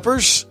with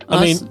clippers. I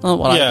mean, That's not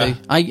what yeah.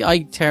 I do. I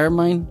tear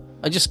mine.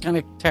 I just kind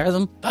of tear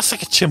them. That's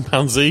like a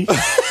chimpanzee.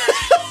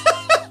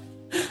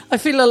 I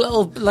feel a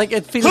little like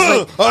it feels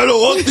like I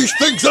don't want these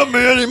things on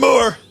me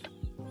anymore.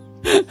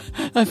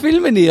 I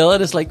feel my nail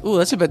and it's like, oh,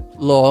 that's a bit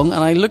long,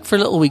 and I look for a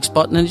little weak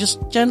spot and then just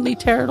gently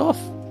tear it off,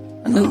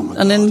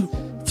 and then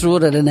throw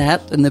it at a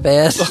net in the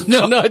bed.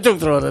 No, I don't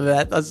throw it at a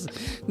net.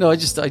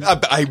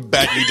 I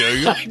bet you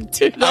do. I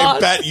do not. I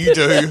bet you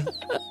do.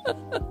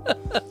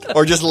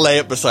 Or just lay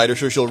it beside her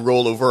so she'll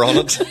roll over on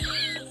it,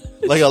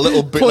 like a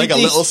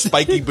little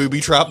spiky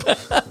booby trap.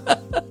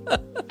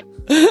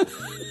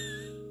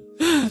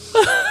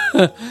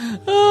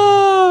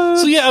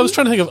 So yeah, I was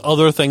trying to think of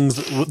other things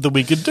that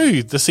we could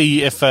do to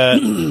see if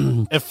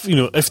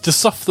if the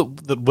stuff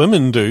that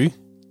women do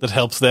that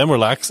helps them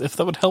relax, if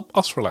that would help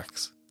us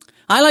relax.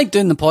 I like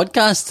doing the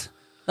podcast.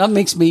 That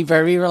makes me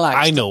very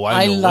relaxed. I know.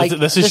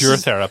 This is your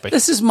therapy.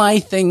 This is my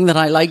thing that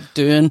I like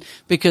doing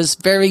because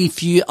very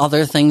few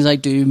other things I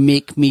do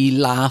make me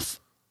laugh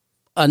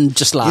and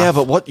just laugh. Yeah,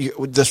 but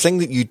the thing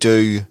that you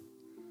do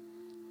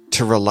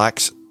to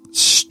relax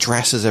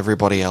stresses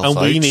everybody else And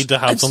out. we need to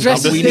have It some.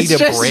 stresses, we it need a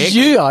stresses break.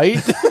 you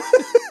out.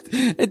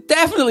 It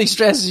definitely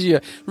stresses you.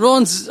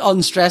 Ron's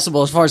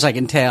unstressable as far as I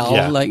can tell.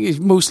 Yeah. Like, he's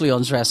mostly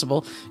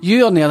unstressable.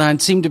 You, on the other hand,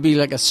 seem to be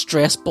like a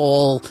stress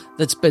ball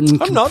that's been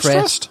compressed. I'm not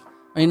stressed.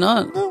 Are you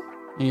not? No.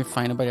 You're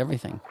fine about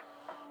everything.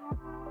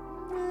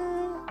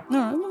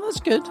 No, well,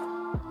 that's good.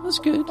 That's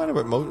good. Fine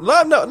about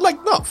I'm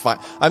not fine.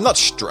 I'm not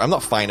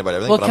fine about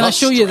everything. Well, but can I'm I not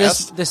show you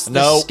stressed. this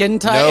No, skin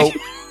tie? No.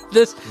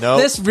 No.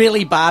 This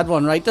really bad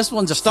one, right? This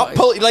one's a Stop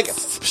pulling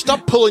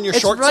your It's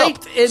shorts right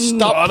up. in-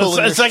 Stop Oh,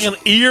 pulling. it's like an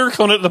ear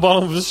coming at the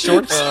bottom of his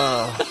shorts.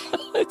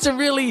 It's a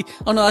really.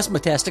 Oh no, that's my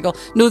testicle.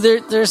 No,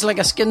 there's like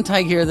a skin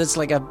tag here that's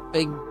like a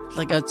big,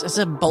 it's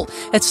a bolt.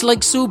 It's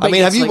like so big. I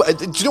mean, it's like-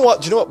 do you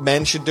know what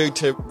men should do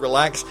to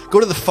relax? Go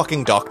to the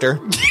fucking doctor.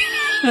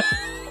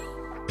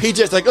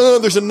 PJ's like, oh,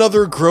 there's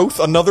another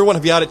growth, another one.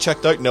 Have you had it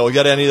checked out? No. Have you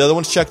had any of the other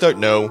ones checked out?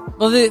 No.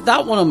 Well,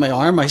 that one on my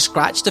arm, I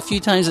scratched a few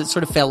times. It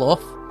sort of fell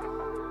off,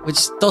 which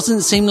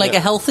doesn't seem like a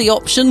healthy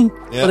option,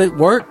 Yeah. but it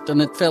worked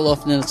and it fell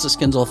off, and then the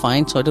skin's all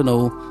fine. So I don't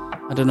know.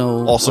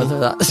 Awesome. Whether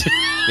that.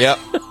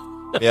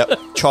 Yep.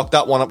 Chalk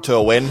that one up to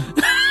a win.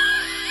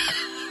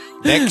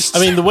 Next. I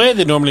mean, the way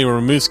they normally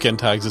remove skin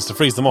tags is to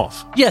freeze them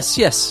off.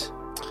 Yes.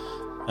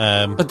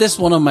 But this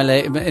one on my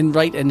leg,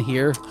 right in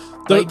here,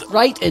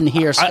 right in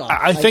here, Scott.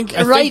 I think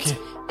right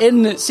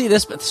See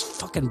this bit, it's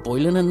fucking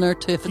boiling in there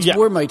too. If it's Yeah.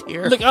 warm out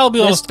here, Look, I'll be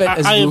this honest. bit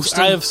is I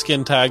roasting. have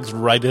skin tags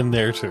right in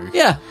there too.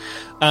 Yeah.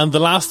 And the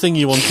last thing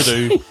you want to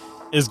do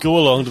is go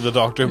along to the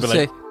doctor and be Say,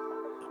 like,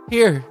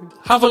 here,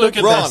 "Have a look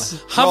at Ron,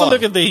 this. Have a Ron.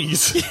 look at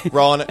these."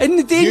 Ron, In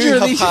the danger you of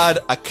have these- had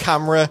a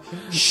camera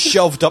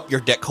shoved up your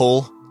dick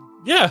hole.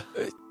 Yeah.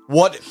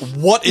 What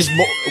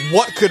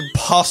could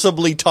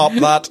possibly top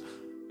that?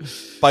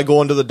 By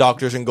going to the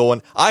doctors and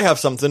going, I have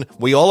something,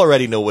 we all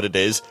already know what it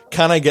is.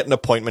 Can I get an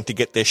appointment to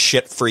get this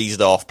shit freezed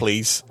off,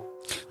 please?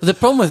 The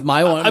problem with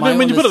my one, I mean,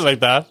 when you put it like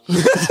that,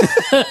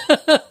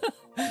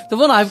 the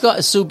one I've got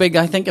is so big.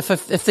 I think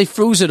if they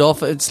froze it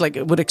off, it's like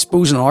it would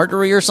expose an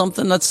artery or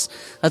something. That's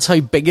how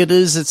big it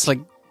is. It's like,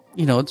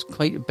 it's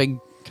quite a big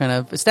kind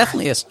of. It's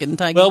definitely a skin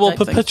tag. well, we'll type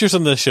put thing. pictures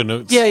in the show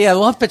notes. Yeah,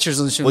 we'll have pictures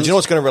on the show. Well, do you know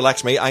what's going to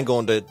relax me? I'm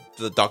going to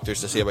the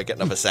doctors to see about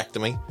getting a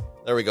vasectomy.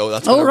 There we go.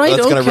 That's Oh, gonna, right,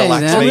 that's going to okay,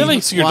 relax then. Oh, me.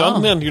 really? So you're Wow.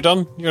 done then? You're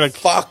done? You're like,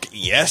 Fuck,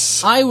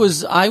 yes. I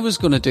was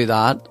going to do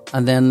that,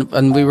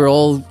 and we were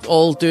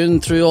all doing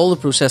through all the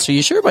process. Are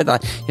you sure about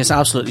that? Yes,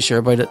 absolutely sure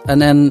about it.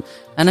 And then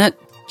Annette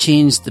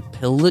changed the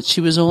pill that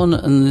she was on,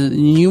 and the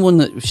new one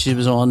that she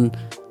was on.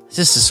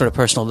 This is sort of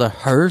personal to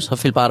hers. I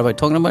feel bad about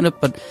talking about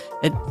it, but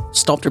it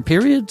stopped her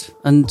period,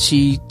 and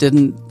she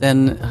didn't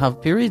then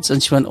have periods.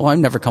 And she went, "Oh,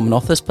 I'm never coming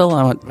off this pill."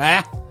 And I went,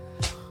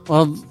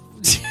 well,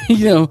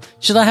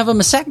 should I have a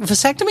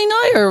vasectomy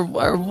now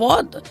or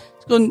what?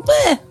 It's going,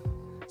 "Bleh."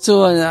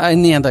 So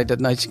in the end, I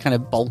didn't. I just kind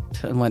of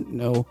bulked and went,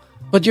 no.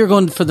 But you're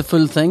going for the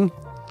full thing?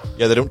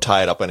 Yeah, they don't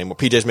tie it up anymore.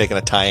 PJ's making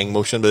a tying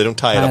motion, but they don't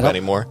tie it Tie it up up.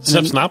 anymore.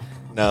 snip, snap.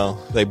 No,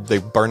 they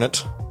burn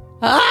it.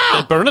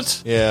 They burn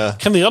it. Yeah.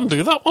 Can they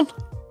undo that one?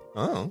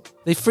 Oh.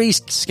 They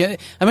freeze skin.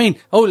 I mean,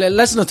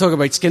 let's not talk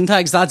about skin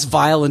tags. That's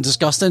vile and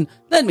disgusting.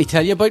 Let me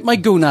tell you about my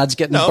gonads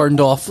getting No,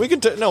 burned off. We can.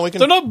 We can.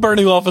 They're not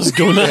burning off as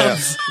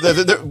gonads.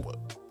 Yeah.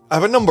 I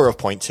have a number of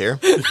points here.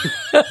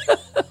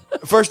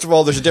 First of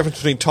all, there's a difference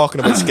between talking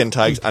about skin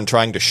tags and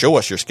trying to show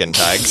us your skin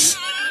tags,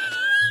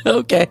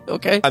 Okay.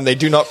 and they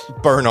do not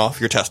burn off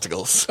your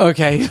testicles.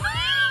 Okay.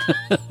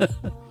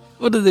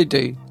 What do they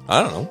do?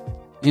 I don't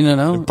know. You don't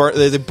know?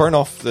 They burn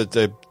off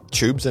the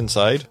tubes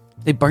inside.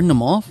 They burn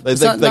them off? They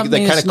Does that not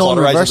mean kind it's of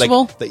cauterize it.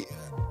 non-reversible?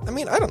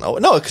 I don't know.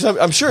 No, because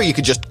I'm sure you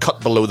could just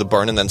cut below the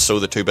burn and then sew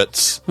the two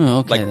bits. Oh,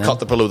 okay, Like then.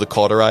 cut below the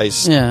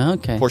cauterize Yeah,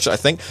 okay. portion. I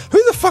think.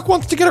 Who the fuck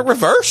wants to get it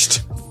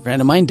reversed? friend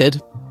of mine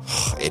did.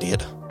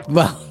 Idiot.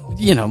 Well,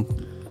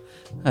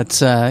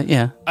 that's,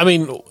 yeah. I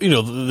mean,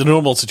 the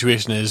normal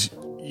situation is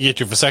you get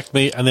your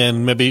vasectomy and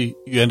then maybe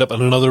you end up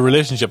in another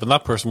relationship and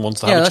that person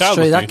wants to Yeah, have a that's child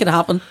true. with That you. could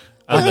happen.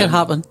 That could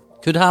happen.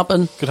 Could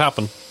happen. Could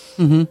happen.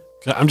 Mm-hmm.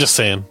 I'm just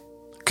saying.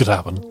 Could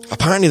happen.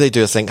 Apparently they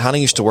do a thing. Hannah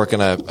used to work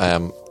in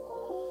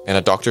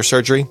a doctor's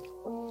surgery,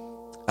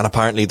 and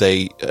apparently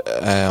they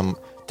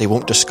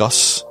won't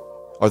discuss,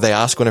 or they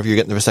ask whenever you're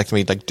getting the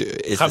vasectomy, like,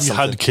 is Have this you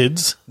something? had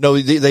kids? No,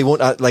 they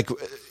won't.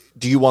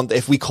 Do you want?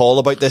 If we call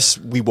about this,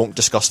 we won't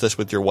discuss this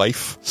with your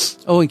wife.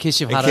 Oh, in case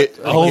you've had ca- it.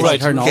 Oh, in right.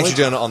 case, Her in case knowledge.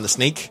 you're doing it on the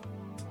sneak.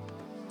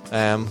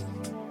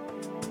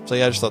 So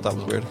yeah, I just thought that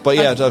was weird. But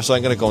yeah, so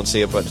I'm going to go and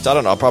see it. But I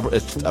don't know. I'll probably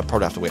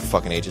have to wait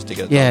fucking ages to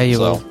get it. Yeah, done, you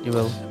so. will. You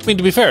will. I mean,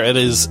 to be fair, it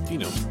is,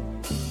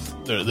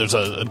 there's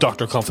a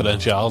doctor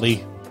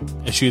confidentiality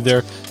issue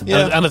there.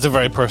 Yeah. And it's a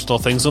very personal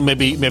thing. So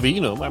maybe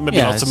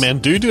Yeah, lots of men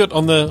do it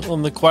on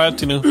the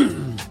quiet,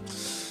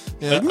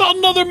 Yeah. Like, not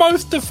another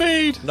mouth to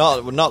feed.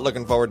 Not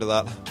looking forward to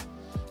that.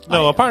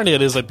 No, apparently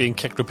it is like being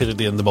kicked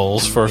repeatedly in the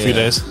balls for a few Yeah.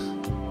 days.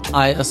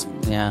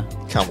 Yeah.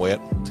 Can't wait.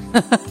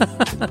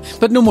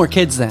 But no more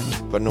kids then.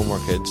 But no more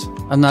kids.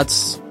 And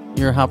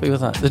you're happy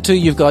with that. The two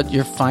you've got,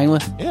 you're fine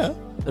with. Yeah.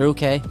 They're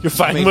okay. You're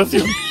fine mean- with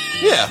you.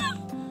 Yeah.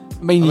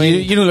 I mean,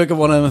 you don't look at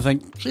one of them and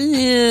think,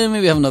 yeah,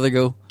 maybe have another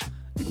go.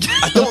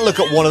 I don't look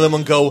at one of them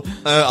and go,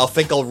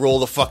 I'll roll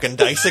the fucking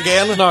dice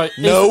again.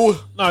 No.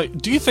 Now,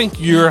 do you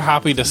think you're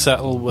happy to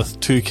settle with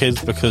 2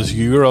 kids because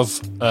you're of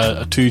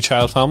a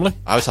 2-child family?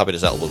 I was happy to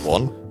settle with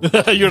one.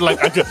 You're like,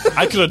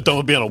 I could have done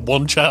with being a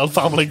 1-child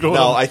family growing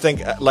No, up. I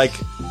think,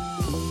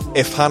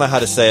 if Hannah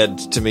had said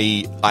to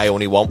me, I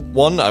only want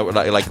one, I would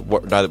now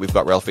that we've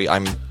got Ralphie,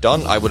 I'm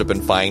done, I would have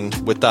been fine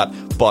with that.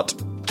 But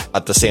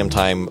at the same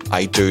time,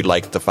 I do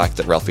like the fact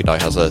that Ralphie now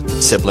has a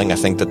sibling. I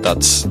think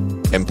that's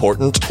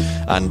important.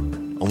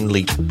 And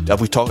only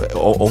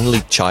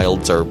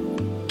childs are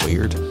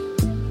weird.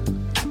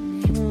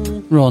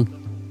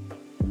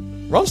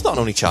 Ron's not an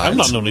only child. I'm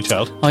not an only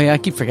child. Oh, yeah, I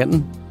keep forgetting.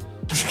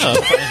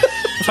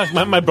 In fact,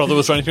 my brother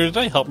was around here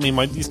today helping me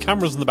mount these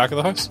cameras in the back of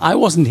the house. I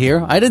wasn't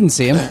here. I didn't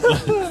see him.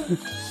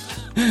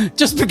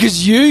 Just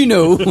because you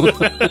know,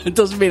 it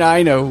doesn't mean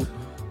I know.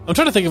 I'm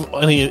trying to think of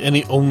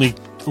any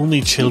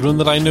only children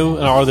that I know,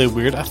 and are they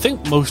weird? I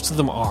think most of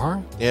them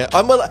are. Yeah,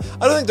 I don't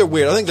think they're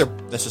weird. I think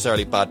they're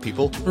necessarily bad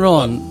people.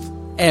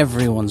 Ron,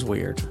 everyone's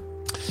weird.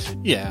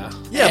 Yeah.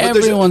 Yeah,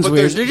 Everyone's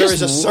weird.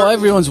 Everyone's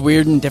Everyone's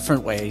weird in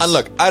different ways. And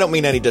look, I don't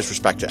mean any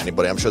disrespect to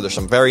anybody. I'm sure there's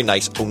some very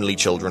nice only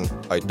children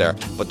out there.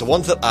 But the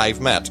ones that I've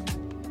met,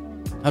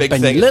 I've big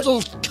been thing.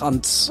 little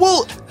cunts.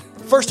 well,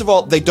 first of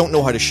all, they don't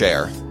know how to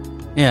share.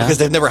 Yeah. Because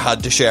they've never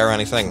had to share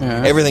anything.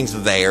 Yeah. Everything's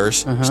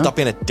theirs. Stop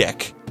being a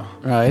dick.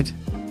 Right.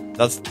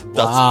 That's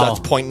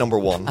point number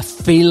one. I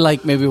feel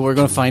like maybe we're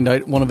going to find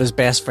out one of his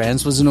best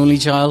friends was an only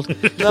child.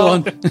 Go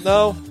on.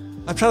 No.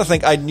 I'm trying to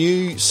think. I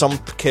knew some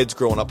kids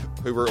growing up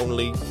who were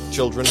only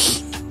children,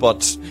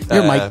 but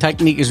Your mic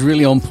technique is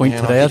really on point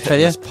today, I'll tell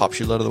you. Let's pop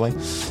you out of the way.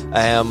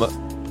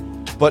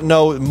 But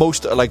no,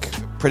 most, like,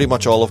 pretty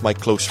much all of my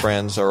close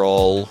friends are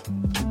all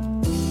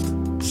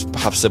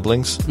have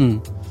siblings.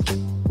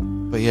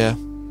 But yeah,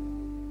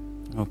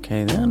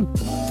 Okay, then.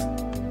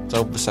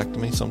 so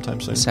vasectomy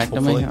sometime soon. Vasectomy.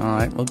 hopefully. All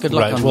right. Well, good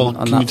luck Right. on, Well, on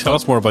can that. you tell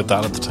us more about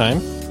that at the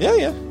time?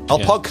 Yeah. I'll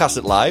Yeah. podcast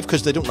it live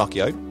because they don't knock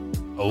you out.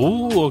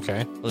 Oh, okay.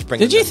 I'll just bring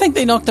Did them you in. think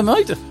they knocked him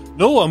out?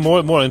 No, I'm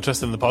more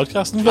interested in the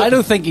podcasting. I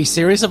don't think he's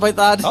serious about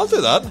that. I'll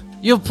do that.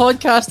 You'll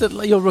podcast it.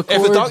 You'll record.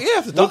 If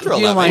the doctor will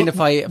Do you let mind me. if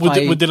I?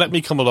 Would they let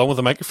me come along with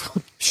a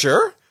microphone?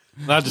 Sure.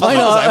 Nah, just- Why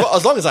not?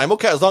 As long as I'm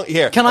okay. As long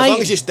Can I-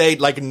 as you stayed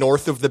like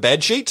north of the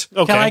bed sheet.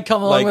 Okay. Can I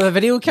come along Like, with a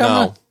video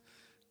camera?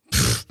 No.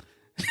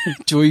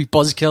 Joey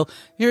Buzzkill,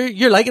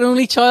 you're like an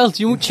only child.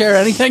 You won't share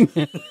anything.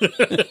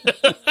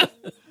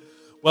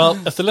 Well,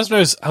 if the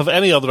listeners have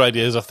any other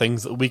ideas of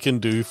things that we can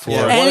do for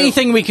Yeah.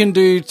 Anything we can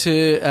do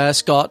to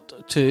Scott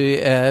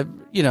to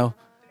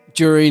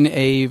during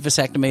a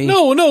vasectomy.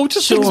 no,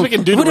 just things we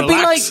can do Would to it be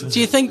relax. like? Do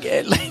you think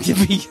like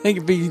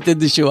if we did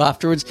the show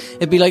afterwards,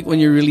 it'd be like when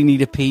you really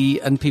need a pee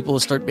and people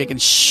start making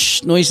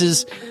shh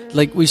noises,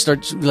 like we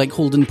start like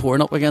holding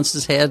porn up against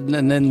his head,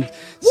 and then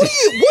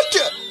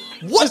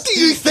What do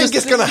you think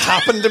is going to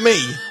happen to me?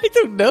 I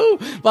don't know,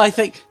 but I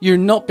think you're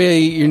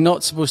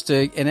not supposed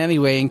to in any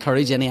way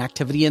encourage any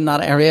activity in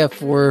that area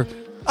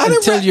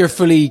until you're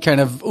fully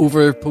kind of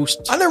over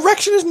post. An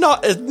erection is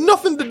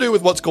nothing to do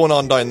with what's going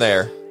on down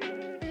there.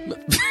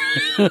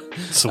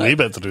 It's a wee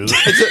bit to do with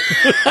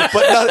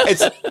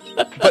it.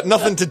 But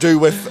nothing to do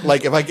with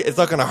like it's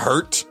not going to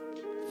hurt.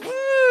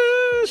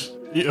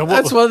 Yeah,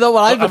 That's what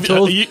I've been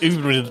told. You've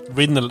been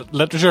reading the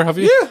literature, have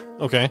you? Yeah.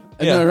 Okay.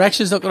 And Yeah. the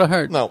erection's not going to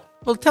hurt. No.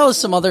 Well, tell us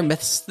some other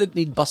myths that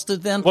need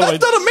busted then. What That's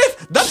about, not a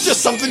myth. That's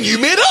just something you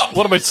made up.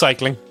 what about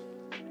cycling?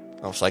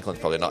 Oh, cycling's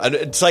probably not.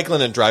 And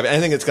cycling and driving,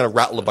 anything that's going to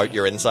rattle about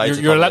your insides. Your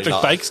is probably electric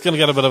not. bike's going to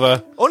get a bit of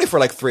a... Only for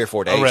like 3 or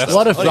 4 days. rest. though.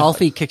 What if Oh,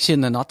 Ralphie kicks you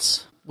in the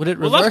nuts? Would it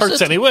Well, reverse that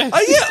hurts it? anyway.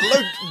 yeah.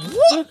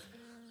 Like,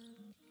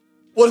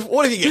 what?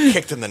 What if you get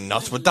kicked in the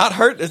nuts? Would that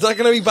hurt? Is that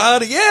going to be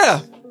bad?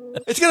 Yeah.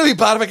 It's going to be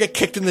bad if I get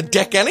kicked in the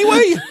dick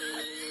anyway.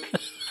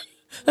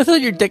 I thought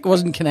your dick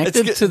wasn't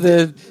connected It's to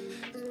the.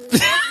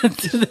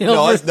 to the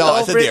No, I said the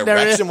operating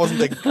area. erection wasn't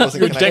Your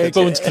connected. dick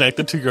bone's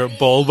connected to your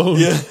ball bone.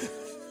 Yeah.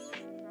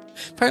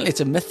 Apparently,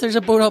 it's a myth. There's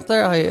a bone up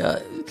there.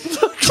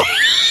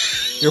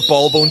 Your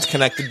ball bone's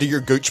connected to your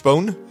gooch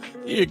bone.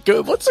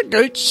 What's a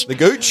gooch? The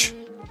gooch.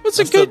 What's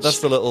a That's gooch? that's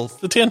the little,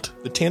 The tent.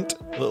 the taint,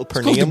 little It's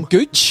called a perineum.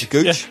 gooch.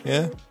 Gooch.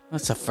 Yeah.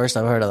 That's the first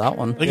I've heard of that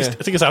one. I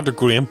think it's after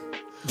Graham.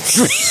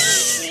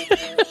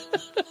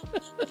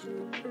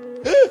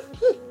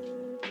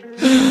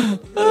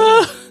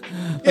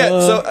 Yeah.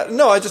 So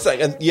no, I just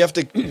think, and you have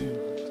to.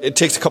 It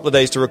takes a couple of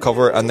days to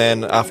recover, and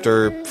then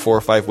after 4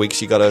 or 5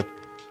 weeks, you got to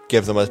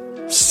give them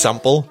a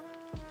sample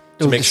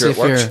to make sure it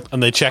works.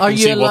 And they check and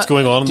see what's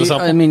going on in the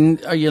sample. I mean,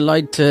 are you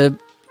allowed to?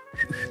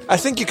 I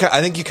think you can.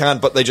 I think you can,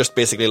 but they just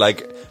basically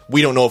like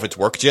we don't know if it's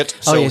worked yet,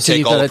 so yeah, take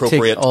you've all gotta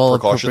appropriate take all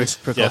precautions.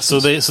 appropriate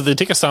Yeah, so they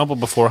take a sample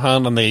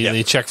beforehand and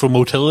they check for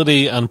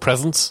motility and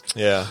presence.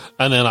 Yeah.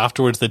 And then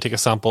afterwards they take a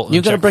sample. And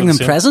You've got to check bring for them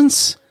the same-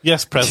 presents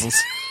Yes,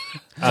 presents.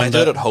 Can I And, do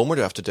it at home, or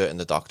do I have to do it in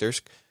the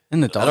doctor's? in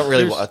the I doctor. don't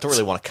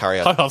really want to carry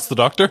How it. helps the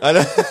doctor? I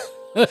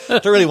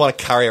don't really want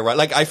to carry around.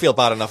 Like I feel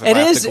bad enough if It I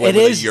have is. to go It in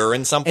with a is.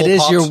 urine sample. It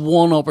is pot. your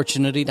one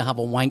opportunity to have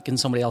a wank in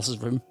somebody else's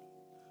room.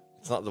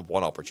 It's not the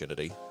one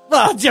opportunity.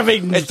 Well, I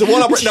mean, It's the one.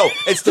 No,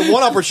 it's the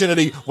one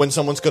opportunity when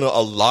someone's going to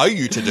allow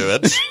you to do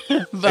it.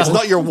 It's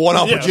not your one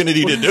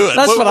opportunity to do it.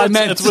 That's what I It's-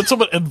 meant. It's when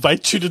someone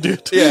invites you to do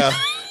it. Yeah,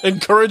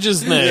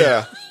 Encourages me.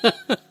 yeah,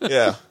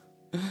 yeah.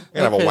 I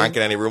can have a wank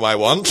in any room I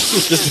want.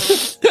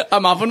 Just,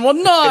 I'm having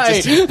one now.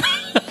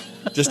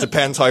 just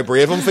depends how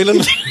brave I'm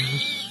feeling.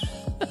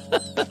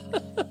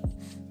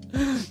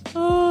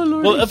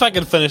 Well, if I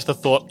can finish the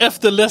thought, if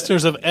the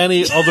listeners have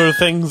any other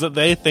things that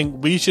they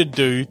think we should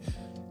do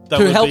that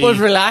To would help be, us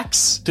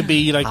relax. to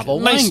be like Have a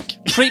nice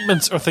wank.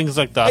 treatments or things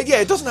like that, Yeah,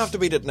 it doesn't have to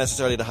be that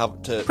necessarily to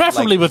have to.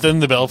 preferably like, within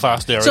the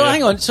Belfast area. So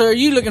hang on. So are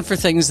you looking for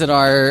things that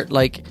are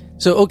like?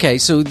 So okay.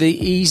 So the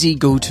easy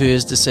go-to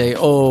is to say,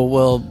 oh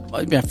well,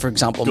 yeah, for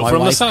example, Go my for a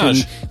wife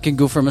massage. can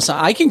go for a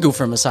massage. I can go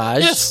for a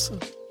massage. Yes,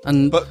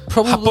 and But-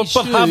 probably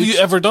but have should. you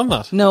ever done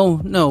that? No,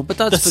 but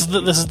that's This is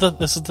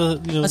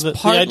the you know that's the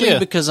partly idea.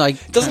 because I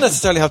It doesn't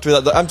necessarily have to be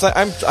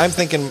that. I'm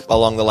thinking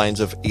along the lines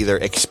of either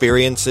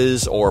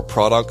experiences or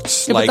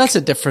products. Yeah, like but that's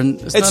a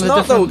different. it's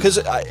not though, because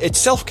it's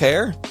self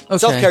care. Okay.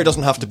 Self care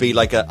doesn't have to be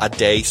like a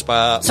day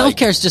spa. self like,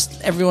 care is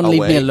just everyone leave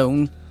me away.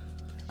 alone.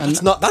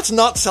 That's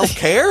not self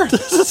care.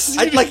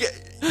 Like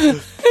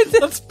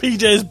That's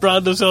PJ's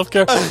brand of self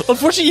care.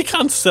 Unfortunately, you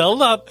can't sell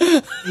that.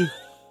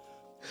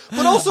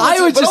 but also,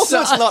 I would but just also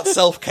it's not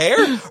self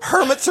care.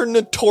 Hermits are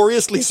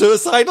notoriously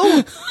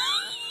suicidal.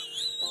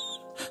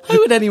 How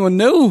would anyone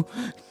know?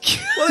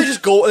 Well, they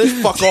just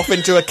fuck off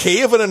into a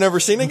cave and are never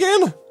seen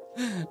again.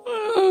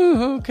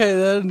 Oh, okay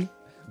then.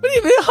 What do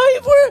you mean?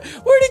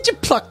 Where did you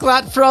pluck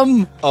that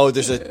from? Oh,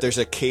 there's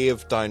a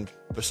cave down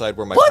beside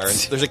where my What?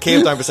 parents. There's a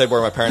cave down beside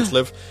where my parents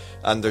live,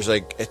 and there's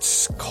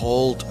it's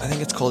called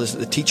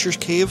the Teacher's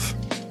Cave,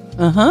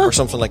 or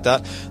something like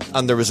that.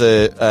 And there was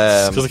a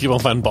Because I keep on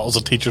finding bottles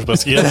of teacher's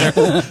whiskey in there.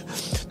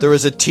 there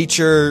was a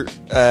teacher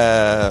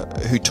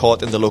who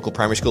taught in the local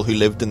primary school who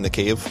lived in the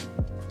cave.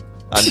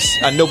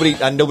 And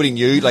nobody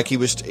knew, like he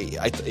was.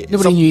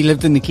 Nobody knew he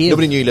lived in the cave.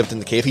 Nobody knew he lived in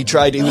the cave. He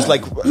tried. He was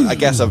like, I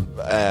guess,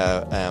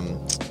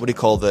 what do you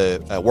call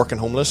the working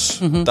homeless,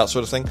 that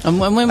sort of thing. And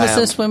when was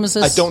this? When was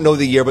this? I don't know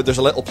the year, but there's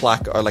a little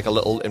plaque or like a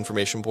little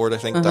information board, I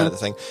think, down at the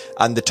thing.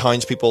 And the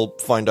townspeople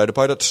found out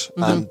about it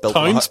and built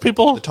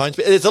Townspeople? The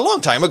townspeople. It's a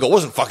long time ago. It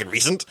wasn't fucking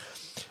recent.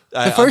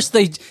 At first,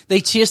 they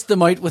chased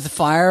them out with a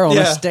fire on a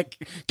Yeah. stick.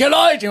 Get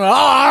out!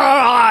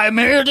 I'm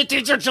here to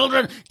teach your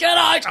children. Get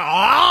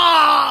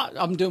out!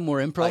 I'm doing more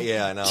improv.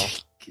 Yeah, I know.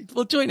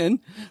 We'll join in.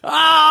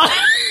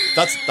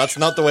 That's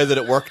not the way that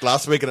it worked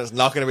last week, and it's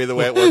not going to be the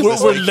way it works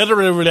this We're week.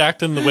 literally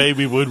reacting the way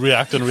we would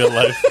react in real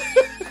life.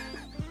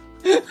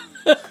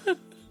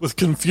 With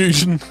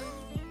confusion.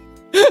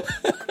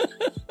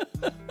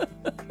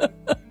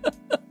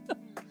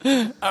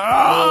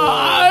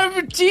 I'm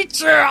a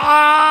teacher.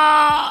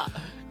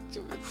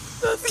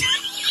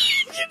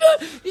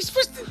 You're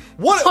supposed to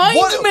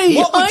hide me.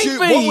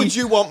 What would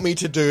you want me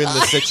to do in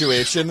this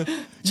situation?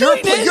 You're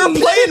in.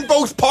 playing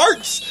both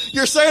parts.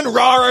 You're saying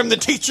 "Rawr, I'm the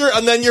teacher,"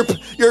 and then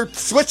you're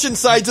switching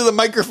sides of the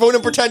microphone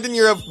and pretending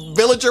you're a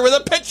villager with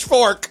a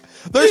pitchfork.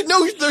 There's no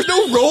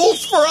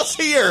roles for us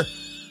here.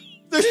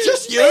 There's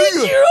just you.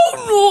 Make your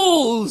own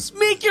rules.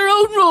 Make your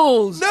own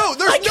rules. No,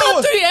 there's I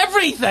can't do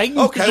everything.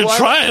 Okay, You're well,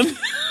 trying.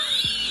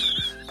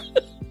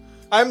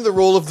 I'm the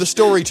role of the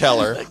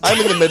storyteller.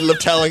 I'm in the middle of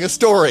telling a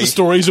story. The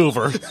story's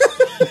over. What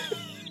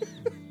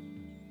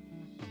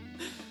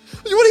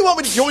do you want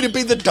me to do? You want me to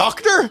be the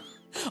doctor?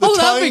 The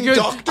that'd be good.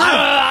 doctor?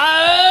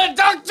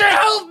 Doctor,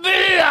 help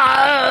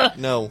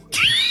me! No.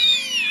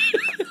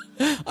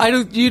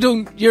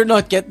 You're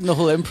not getting the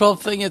whole improv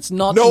thing. It's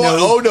not.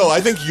 No, no,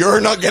 I think you're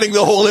not getting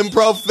the whole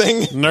improv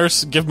thing.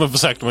 Nurse, give him a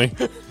vasectomy.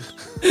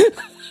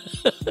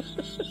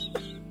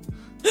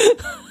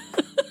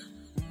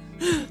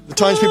 The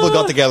townspeople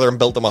got together and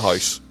built them a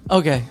house.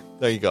 Okay.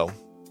 There you go.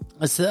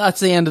 That's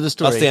the end of the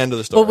story. That's the end of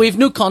the story. But we've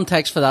no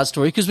context for that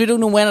story because we don't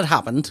know when it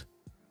happened.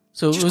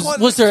 So Just go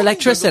on, was there fucking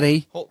electricity?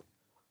 Google.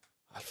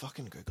 I'll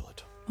fucking Google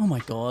it. Oh my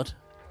god.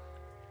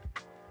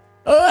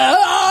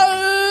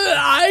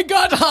 I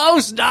got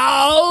house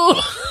now.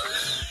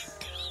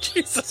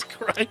 Jesus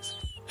Christ.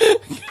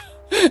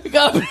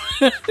 Got-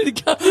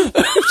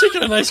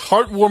 Taking a nice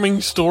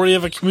heartwarming story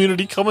of a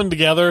community coming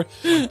together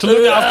to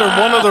look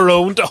after one of their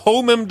own, to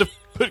home him, to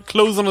put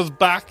clothes on his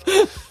back,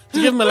 to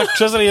give him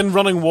electricity and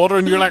running water,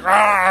 and you're like,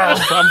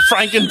 I'm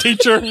Franken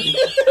teacher.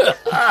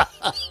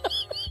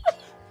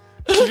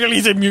 Clearly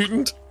he's a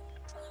mutant.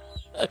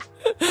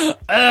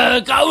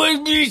 Come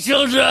with me,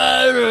 children.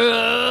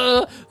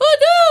 Oh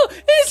no,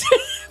 it's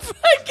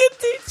Franken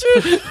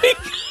teacher.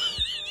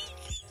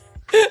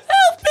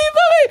 Help me,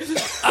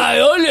 mommy! I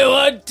only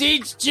want to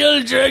teach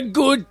children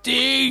good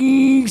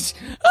things.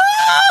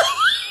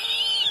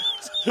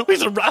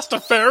 He's a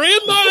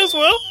Rastafarian now as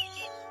well.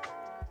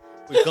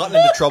 We've gotten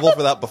into trouble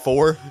for that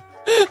before.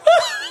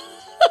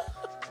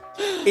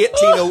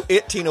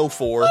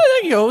 1804.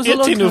 There you go. It was a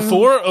long time.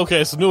 1804?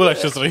 Okay, so no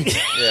electricity.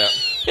 Yeah.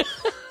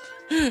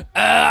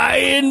 I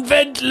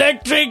invent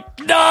electric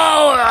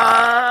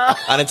now.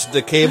 And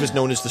the cave is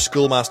known as the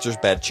schoolmaster's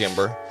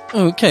bedchamber.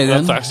 Okay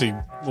then. That's actually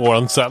more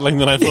unsettling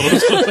than I thought it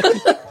was going to be.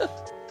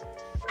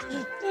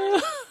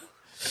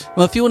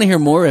 Well, if you want to hear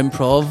more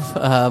improv,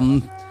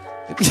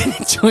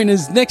 join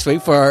us next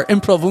week for our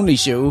improv only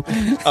show.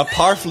 A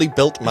powerfully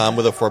built man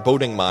with a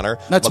foreboding manner.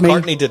 That's me.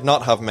 McCartney did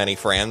not have many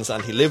friends,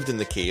 and he lived in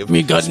the cave.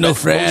 Me got no Spent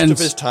friends.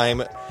 Most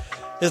of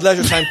his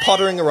leisure time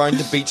pottering around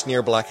the beach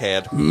near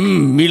Blackhead.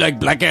 Me like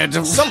Blackhead.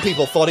 Some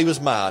people thought he was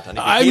mad. And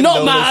he I'm became not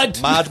known mad.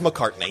 as Mad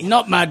McCartney.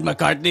 Not Mad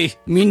McCartney.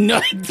 Me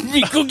not.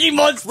 Me Cookie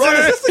Monster. Ron,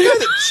 is this the guy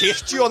that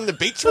chased you on the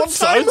beach one time?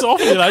 Sounds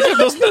awfully like it,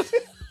 doesn't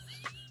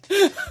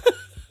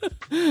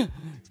it?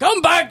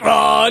 Come back,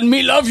 Ron.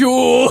 Me love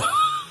you.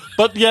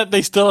 But yet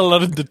they still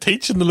allowed him to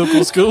teach in the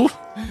local school.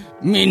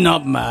 Me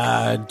not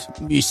mad.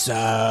 Me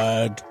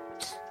sad.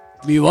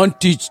 Me want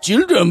teach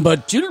children,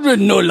 but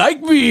children no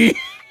like me.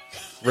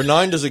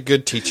 Renowned as a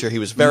good teacher, he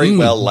was very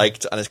well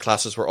liked, and his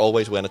classes were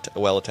always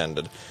well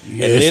attended.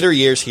 Yes. In later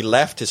years, he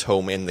left his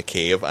home in the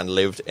cave and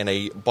lived in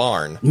a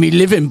barn. Me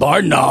live in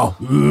barn now.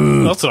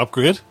 That's an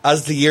upgrade.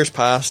 As the years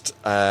passed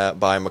by,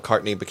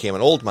 McCartney became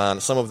an old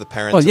man. Some of the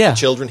parents Well, yeah. of the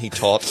children he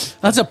taught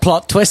That's a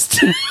plot twist.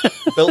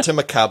 built him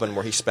a cabin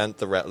where he spent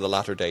the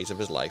latter days of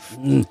his life.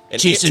 In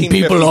Chasing 1850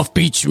 people off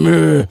beach.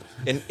 Meh.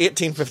 In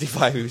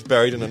 1855, he was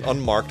buried in an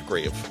unmarked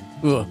grave.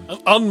 Ugh. An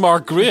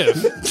unmarked grave.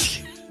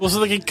 Well, so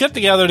they could get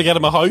together to get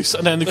him a house,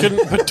 and then they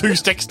couldn't put two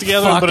sticks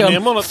together and Fuck put a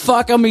name on him. it.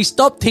 Fuck him. He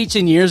stopped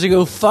teaching years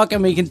ago. Fuck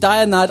him. He can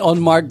die in that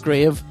unmarked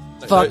grave.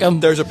 Fuck him.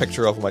 There's a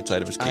picture of him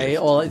outside of his cave.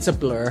 It's a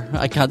blur.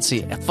 I can't see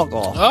it. Fuck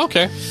off. Oh,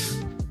 okay.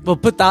 We'll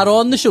put that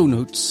on the show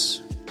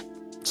notes.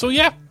 So,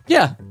 yeah.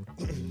 Yeah.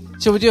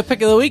 Shall we do a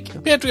pick of the week?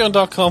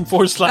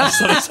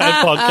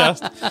 Patreon.com/Sunnyside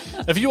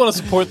Podcast. If you want to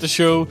support the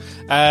show,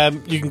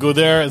 you can go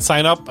there and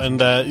sign up,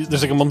 and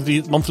there's like a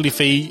monthly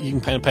fee you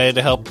can kind of pay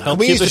to help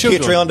We keep use the the show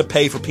Patreon going. to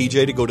pay for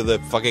PJ to go to the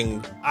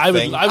fucking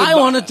thing. I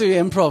want to do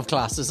improv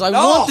classes. I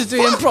want to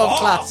do fuck improv off.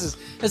 classes.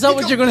 Is that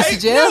what you're going to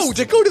suggest? No,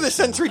 to go to the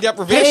sensory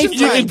deprivation. Pay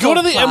You for can go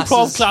to the improv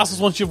improv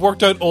classes once you've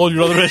worked out all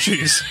your other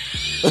issues.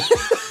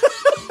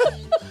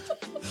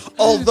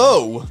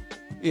 Although,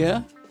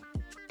 Yeah.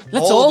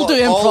 Let's All all of do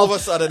us- improv. all of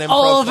us at an improv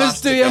All of class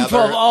us do together.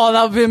 improv. Oh,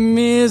 that would be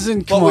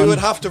amazing. Come but on. we would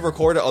have to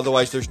record it,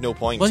 otherwise there's no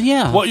point. Well,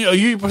 yeah. What are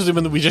you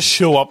presuming that we just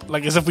show up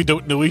like as if we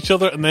don't know each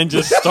other and then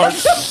just start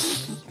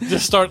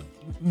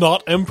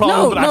not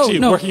improv but actually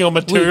working on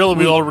material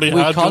we already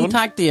we had going?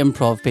 contact the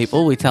improv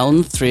people. We tell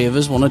them 3 of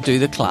us want to do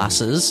the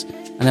classes,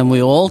 and then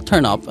we all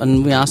turn up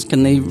and we ask,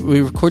 we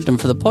record them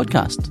for the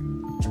podcast,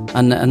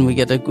 and we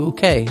get a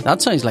okay.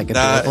 That sounds like a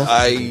doable.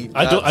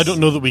 I don't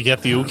know that we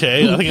get the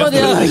okay. I think But,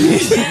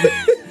 that's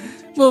yeah.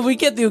 Well, we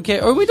get the okay,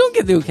 or we don't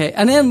get the okay,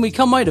 and then we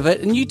come out of it,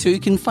 and you two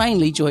can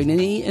finally join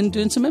in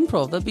doing some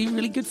improv. That'd be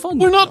really good fun.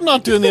 we're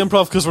not doing the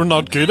improv because we're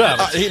not good at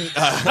it.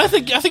 I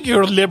think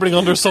you're labouring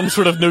under some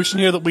sort of notion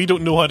here that we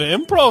don't know how to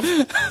improv.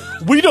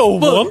 We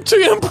don't want to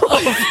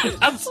improv.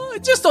 That's-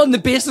 Just on the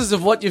basis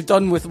of what you've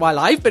done with while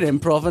I've been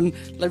improving,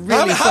 like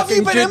really Have you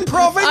fucking been good.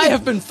 improving? I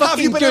have been Have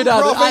fucking you been good at it.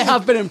 improving? I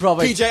have been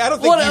improving. PJ, I don't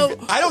think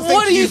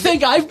What do you you've-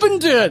 think I've been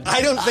doing?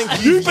 I don't think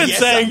You've been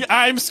saying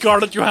I'm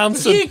Scarlett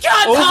Johansson You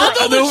can't over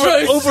handle and the over,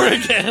 truth. over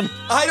again.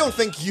 I don't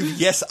think you've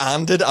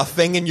yes-anded a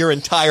thing in your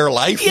entire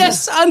life.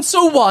 Yes, and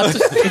so what?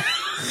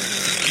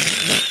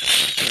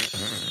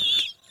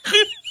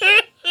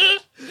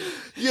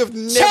 You've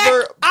Check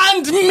never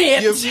and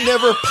mate. You've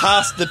never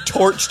passed the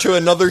torch to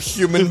another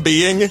human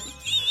being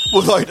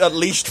without at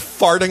least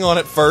farting on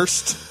it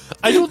first.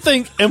 I don't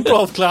think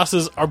improv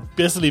classes are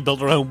basically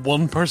built around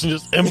one person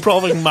just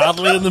improving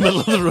madly in the middle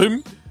of the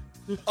room.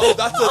 Oh,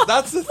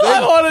 that's the thing.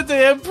 I wanted to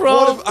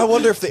improv. I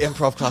wonder if the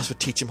improv class would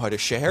teach him how to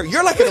share.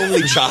 You're like an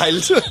only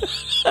child.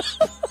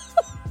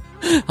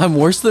 I'm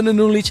worse than an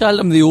only child.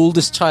 I'm the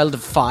oldest child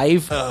of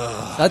 5.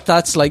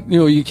 That's like,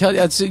 you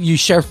can't. You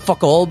share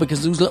fuck all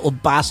because those little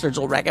bastards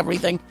will wreck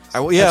everything. I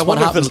That's wonder what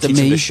if happens it'll to teach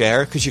him me. to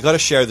share, because you got to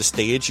share the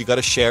stage. You got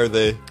to share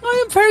the.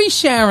 I am very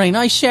sharing.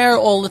 I share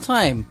all the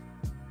time.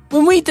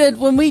 When we did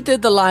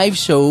the live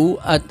show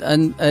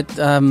in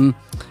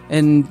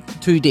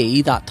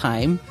 2D that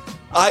time,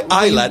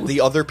 I let the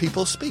other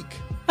people speak.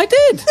 I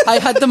did. I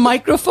had the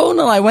microphone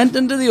and I went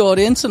into the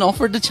audience and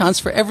offered the chance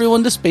for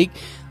everyone to speak.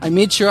 I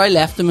made sure I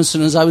left them as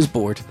soon as I was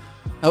bored.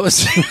 That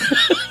was.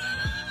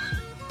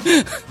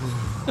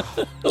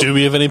 Do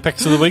we have any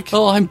picks of the week?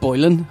 Oh, I'm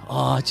boiling.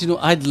 Oh, do you know?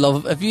 I'd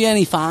love. Have you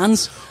any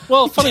fans?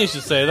 Well, funny you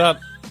should say that.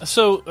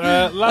 So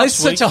That's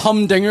last week, such a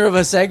humdinger of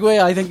a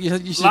segue. I think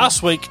you should.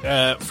 last week,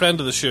 friend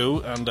of the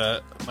show and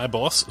my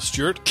boss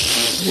Stuart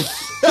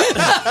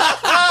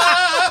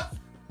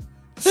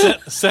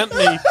sent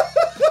me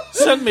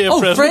a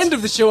present. Friend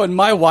of the show and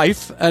my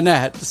wife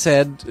Annette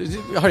said,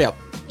 "Hurry up."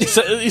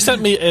 He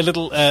sent me a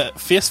little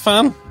face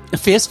fan. A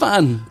face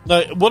fan.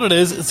 Now, what it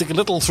is, it's like a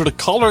little sort of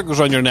collar that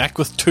goes around your neck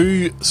with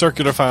 2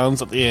 circular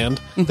fans at the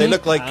end. They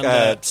look like And,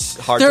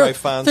 hard They're, drive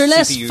fans. they're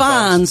less CPU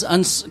fans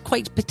and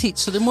quite petite,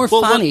 so they're more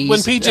Well, fannies. when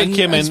PJ and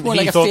came it's in, more he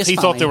like a thought face they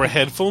fanny. were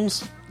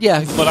headphones,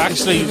 Yeah, but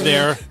actually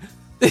they're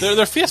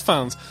face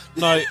fans.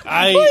 Now, what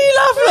are you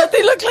laughing at?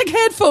 They look like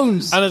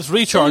headphones. and it's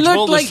They rechargeable.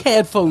 look like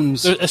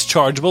headphones. It's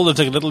chargeable. There's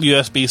like a little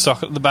USB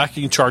socket in the back.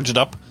 You can charge it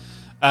up,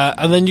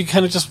 and then you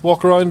kind of just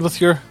walk around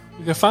with your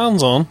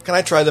fans on. Can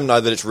I try them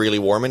now that it's really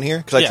warm in here?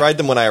 Because I Yeah. tried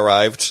them when I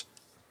arrived,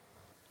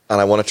 and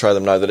I want to try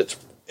them now that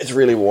it's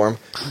really warm.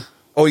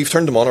 Oh, you've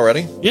turned them on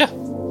already? Yeah.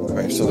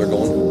 Okay, so they're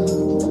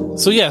going.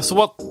 So yeah. So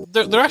what?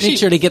 They're actually Make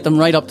sure to get them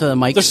right up to the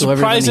mic they're so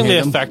everyone can surprisingly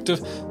hear them.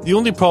 effective. The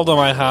only problem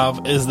I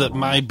have is that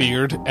my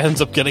beard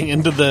ends up getting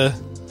into the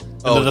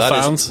Oh, that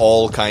fans. is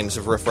all kinds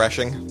of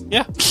refreshing.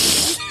 Yeah.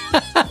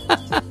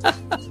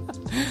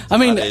 I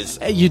mean, That is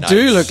you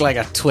do nice. look like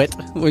a twit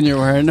when you're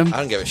wearing them. I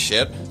don't give a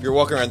shit. If you're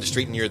walking around the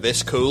street and you're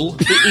this cool,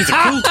 He's a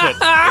cool twit.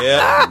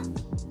 yeah.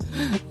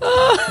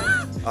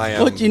 I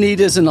am. What you need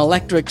is an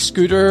electric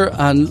scooter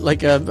and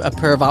like a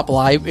pair of Apple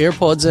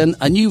AirPods in,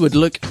 and you would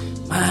look,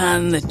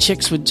 man, the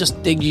chicks would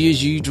just dig you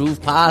as you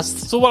drove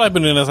past. So what I've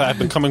been doing is I've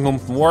been coming home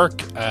from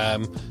work,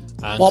 and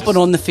Popping just,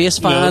 on the face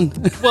you know,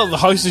 fan. well, the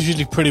house is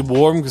usually pretty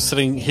warm because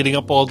heating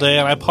up all day,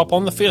 and I pop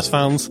on the face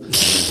fans,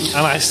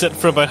 and I sit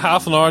for about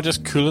half an hour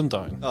just cooling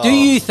down. Do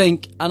you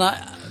think, and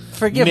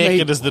forgive me.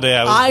 Naked as the day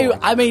I was born.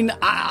 I mean,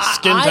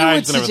 Skin I would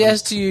tags and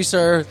suggest to you,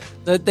 sir,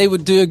 that they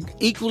would do an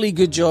equally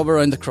good job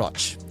around the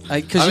crotch.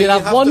 Because I mean, you'd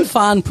have one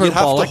fan per you'd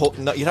have to bollock. hold,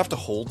 no, you'd have to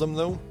hold them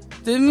though,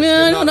 I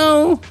don't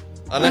know.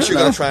 unless you're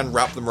going to try and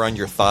wrap them around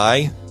your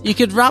thigh. You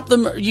could wrap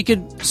them, you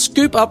could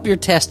scoop up your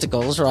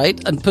testicles, right,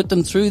 and put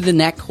them through the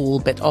neck hole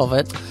bit of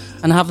it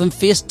and have them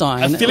face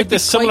down. I It feel would like be the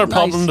similar quite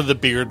problem nice. to the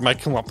beard might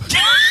come up.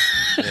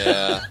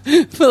 Yeah.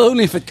 Well,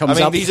 only if it comes I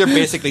mean, up. these are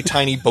basically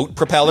tiny boat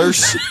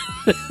propellers.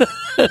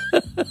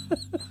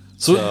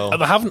 So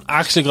I haven't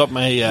actually got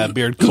my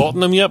beard caught in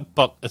them yet,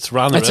 but it's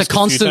ran the It's a risk a few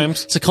times.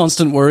 constant. It's a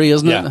constant worry,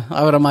 isn't Yeah. it?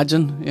 I would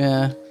imagine.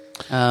 Yeah.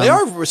 They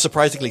are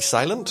surprisingly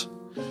silent.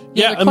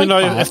 Yeah, they're I mean, quite now,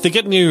 quiet. if they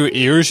get near your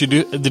ears, they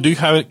do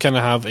kind of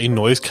have a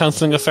noise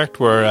cancelling effect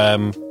where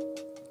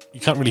you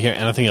can't really hear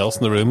anything else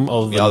in the room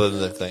other than. Yeah, other than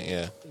the thing,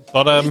 yeah.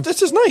 But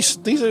This is nice.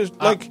 These are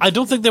like. I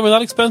don't think they were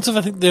that expensive.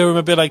 I think they were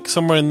maybe like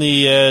somewhere in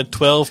the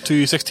 12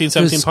 to 16,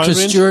 17 pound Because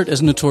range. Stuart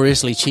is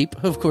notoriously cheap,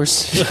 of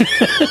course.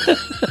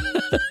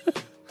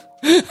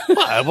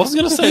 What? I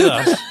wasn't going to say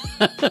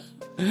that.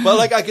 Well,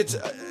 like I could.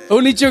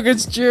 Only joking,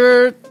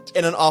 Stuart.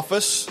 In an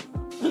office,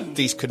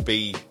 these could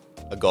be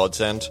a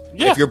godsend.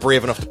 Yeah. If you're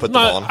brave enough to put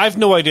them Now, on. I've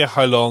no idea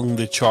how long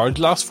the charge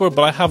lasts for,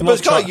 but I have But not.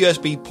 it's got a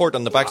USB port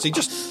on the back, so you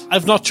just.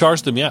 I've not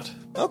charged them yet.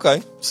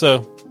 Okay.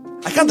 So,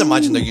 I can't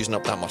imagine they're using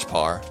up that much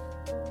power.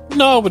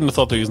 no, I wouldn't have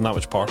thought they were using that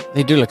much power.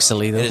 They do look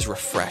silly, though. It is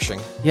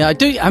refreshing. Yeah, I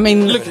do. I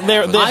mean, Look, they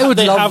I would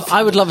they love. have-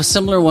 I would love a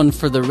similar one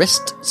for the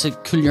wrist to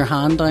cool your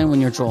hand down when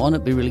you're drawing.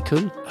 It'd be really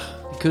cool.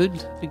 Be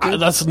good. Be good.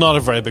 That's not a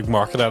very big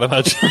market, I'd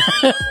imagine.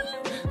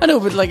 I know,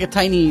 but like a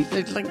tiny,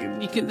 like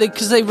you can,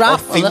 because they Or wrap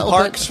a theme little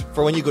parks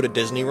for when you go to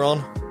Disney,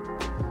 Ron.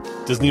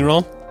 Disney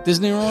Ron. bit.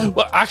 Disney World.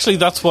 Well, actually,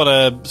 that's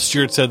what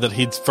Stuart said that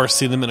he'd first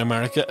seen them in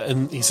America,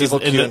 and he says People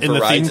in the, queuing in for the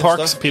rides theme and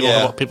parks, stuff? people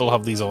Yeah.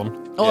 have these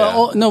on. Oh, Yeah.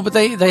 oh, no, but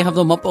they have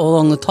them up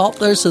along the top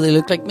there, so they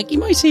look like Mickey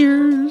Mouse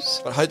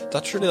ears.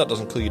 But surely that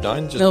doesn't cool you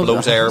down. It just No,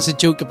 blows air. it's a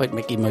joke about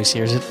Mickey Mouse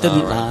ears. It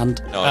didn't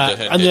land. No, Uh, it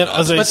did and then, not.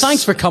 as I But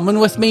thanks for coming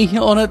with me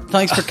on it.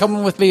 Thanks for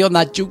coming with me on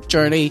that joke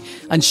journey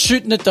and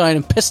shooting it down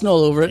and pissing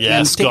all over it yeah,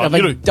 and taking a Scott,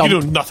 big you dump. know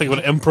nothing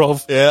about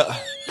improv. Yeah.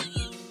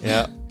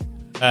 Yeah.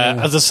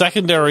 As a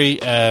secondary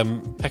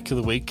pick of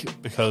the week,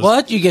 because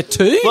What? You get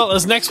two? well,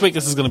 as next week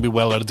this is going to be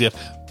well out of date.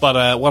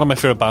 But one of my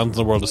favorite bands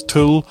in the world is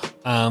Tool,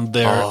 and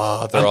They're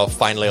all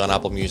finally on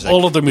Apple Music.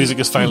 all of their music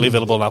is finally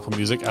available on Apple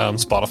Music and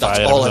Spotify. That's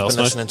and all everything I've else been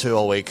now. listening to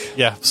all week.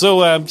 Yeah,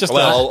 so just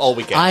Well, all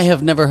weekend. I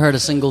have never heard a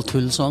single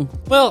Tool song.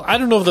 well, I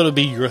don't know if that would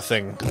be your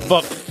thing,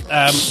 but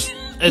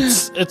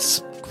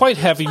it's quite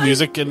heavy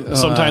music, and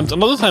sometimes,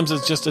 and other times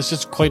it's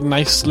just quite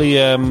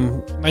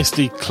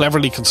nicely,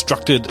 cleverly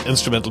constructed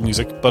instrumental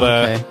music. But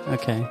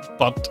Okay.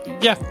 but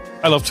yeah,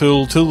 I love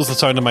Tool. Tool was the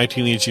sound of my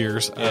teenage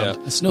years. Yeah.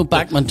 It's no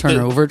Bachman Turner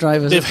they-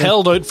 Overdrive, is They've it?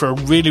 held out for a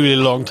really, really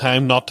long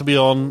time not to be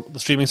on the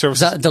streaming Is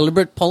services. that a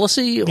deliberate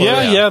policy? Or?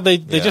 Yeah, they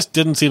Yeah. just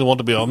didn't seem to want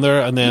to be on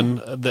there, and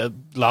then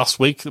last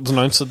week it was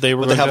announced that they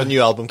were. They going have to a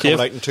new album coming give-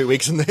 out in 2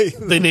 weeks, and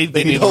they need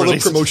all to the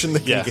release it. promotion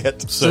they Yeah. can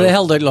get. So they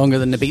held out longer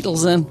than the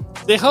Beatles then?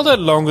 They held out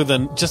longer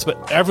than just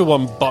about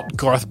everyone but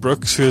Garth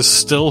Brooks, who is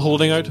still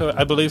holding out,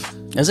 I believe.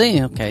 Is he?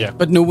 Okay. Yeah.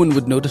 But no one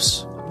would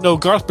notice. No,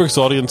 Garth Brooks'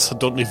 audience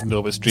don't even know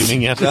about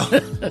streaming yet.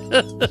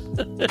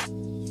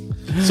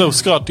 So,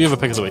 Scott, do you have a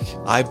pick of the week?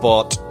 I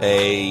bought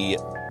a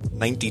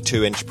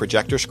 92-inch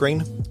projector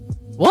screen.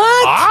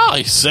 What?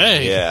 I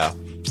say. Yeah.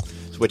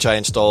 Which I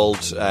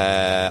installed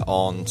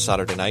on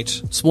Saturday night.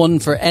 It's one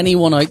for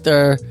anyone out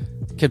there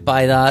could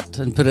buy that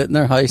and put it in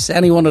their house.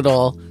 Anyone at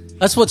all.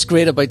 That's what's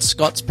great about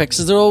Scott's picks.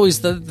 Is they're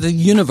always the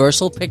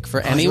universal pick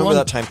for I anyone.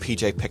 remember that time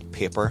PJ picked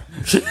paper.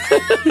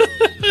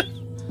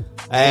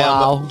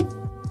 Wow.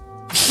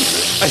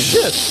 I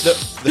did. The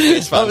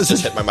face fans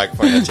just hit my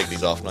microphone. I take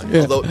these off now.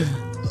 Although it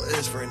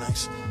is very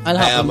nice. I'll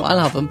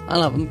have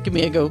him. Give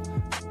me a go.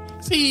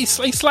 See, he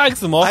slags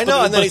them off. I know,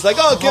 but- and then he's like,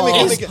 "Oh, give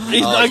me."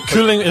 He's like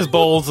cooling his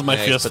balls in my Yeah,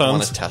 he's face put them on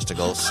his fans.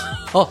 testicles.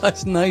 Oh,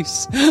 that's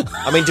nice.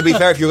 I mean, to be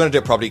fair, if you're going to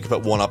do it properly, you could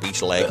put one up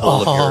each leg.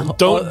 All of your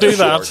Don't do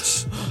that.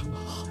 shorts.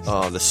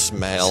 Oh, the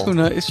smell. Oh,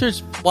 no, it's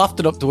just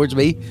wafted up towards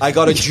me. I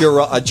got a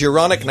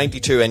Duronic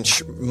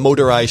 92-inch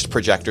motorized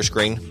projector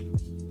screen.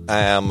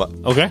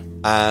 Okay.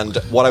 And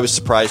what I was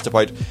surprised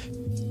about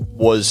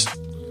was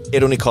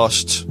it only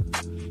cost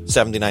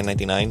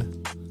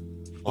 $79.99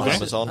 on Okay.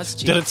 Amazon. That's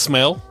cheap. Did it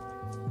smell?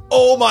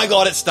 Oh my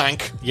god, it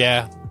stank!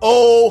 Yeah.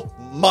 Oh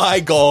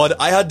my god,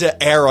 I had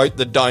to air out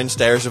the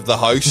downstairs of the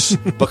house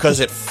because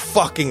it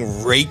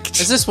fucking reeked.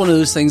 Is this one of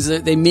those things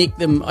that they make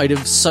them out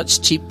of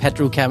such cheap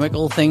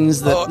petrochemical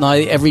things that Oh. now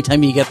every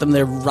time you get them,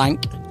 they're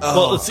rank?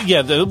 Well,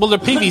 they're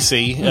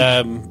PVC.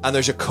 And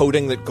there's a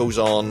coating that goes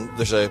on.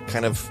 There's a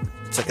kind of,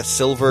 it's like a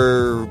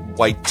silver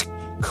white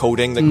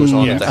coating that goes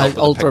on yeah. to help with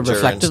the Ultra picture and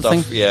reflective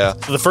stuff. thing? Yeah.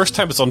 The first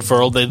time it's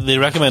unfurled, they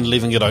recommend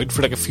leaving it out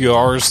for like a few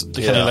hours to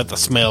kind Yeah. of let the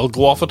smell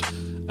go off it,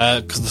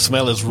 because the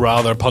smell is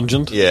rather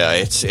pungent. Yeah,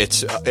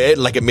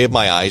 it made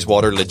my eyes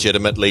water.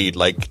 Legitimately,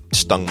 like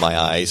stung my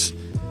eyes.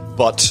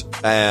 But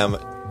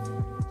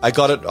I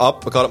got it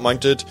up. I got it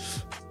mounted.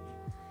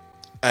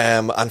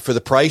 And for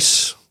the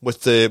price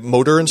with the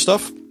motor and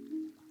stuff,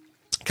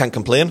 can't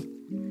complain.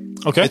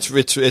 Okay.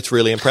 It's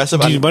really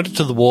impressive. Did you And mount it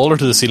to the wall or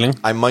to the ceiling?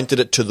 I mounted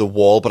it to the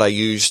wall, but I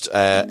used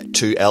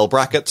 2 L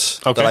brackets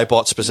Okay. that I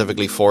bought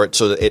specifically for it,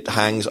 so that it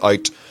hangs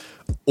out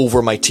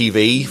over my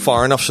TV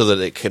far enough so that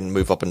it can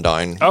move up and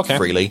down Okay.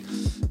 freely.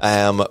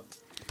 But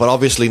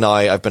obviously now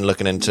I've been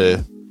looking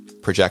into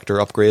projector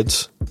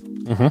upgrades.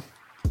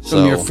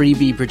 From your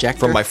freebie projector.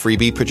 From my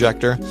freebie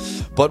projector.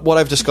 But what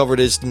I've discovered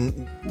is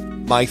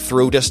my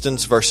throw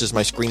distance versus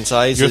my screen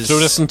size Your throw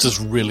distance is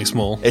really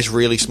small. is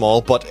really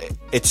small, but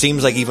it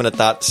seems like even at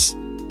that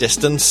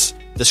distance,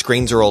 the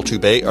screens are all too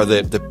big, or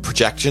the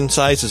projection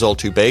size is all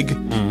too big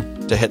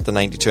to hit the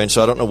 92-inch.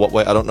 So I don't know what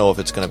way. I don't know if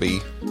it's going to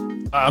be.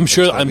 I'm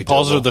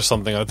positive there's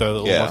something out there that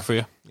will work for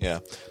you. Yeah,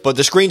 but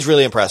the screen's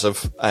really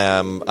impressive,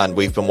 and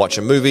we've been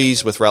watching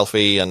movies with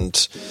Ralphie, and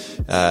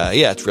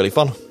it's really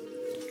fun.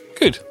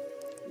 Good.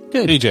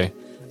 DJ.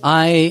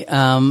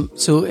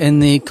 So in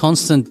the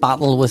constant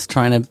battle with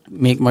trying to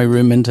make my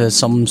room into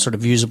some sort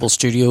of usable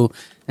studio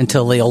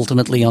until they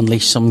ultimately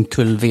unleash some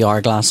cool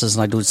VR glasses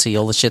and I don't see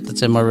all the shit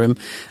that's in my room,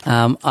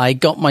 I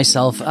got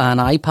myself an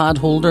iPad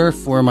holder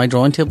for my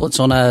drawing table. It's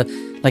on a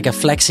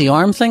flexi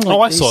arm thing.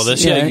 I saw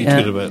this. Yeah, you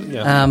tweeted about it.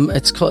 Yeah.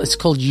 It's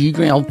called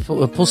Ugreen.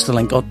 I'll post the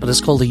link up, but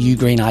it's called a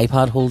Ugreen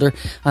iPad holder,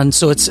 and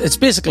so it's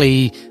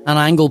basically an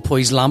angle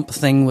poise lamp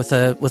thing with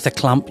a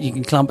clamp. You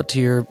can clamp it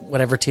to your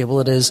whatever table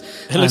it is.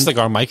 It looks like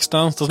our mic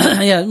stands, doesn't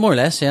it? Yeah, more or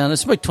less. Yeah, and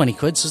it's about 20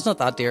 quid, so it's not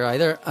that dear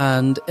either.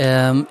 And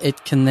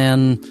it can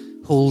then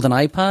hold an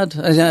iPad.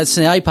 It's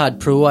an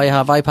iPad Pro. I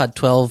have iPad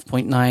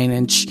 12.9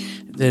 inch,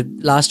 the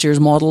last year's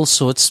model,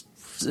 so it's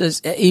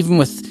even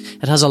with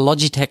it has a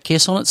Logitech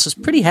case on it, so it's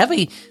pretty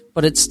heavy,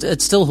 but it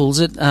still holds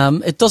it.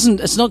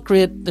 It's not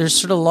great. There's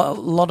sort of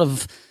a lot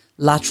of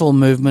lateral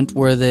movement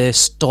where the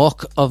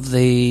stalk of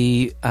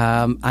the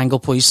angle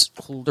poise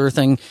holder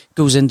thing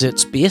goes into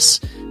its base,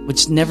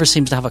 which never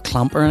seems to have a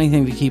clamp or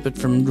anything to keep it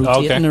from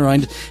rotating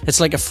around. It's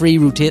like a free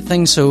rotate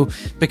thing, so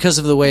because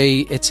of the way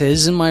it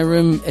is in my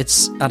room,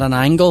 it's at an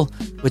angle,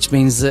 which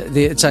means that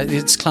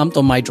it's clamped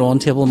on my drawing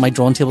table, and my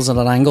drawing table's at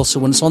an angle, so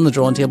when it's on the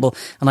drawing table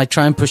and I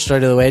try and push it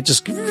out of the way, it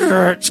just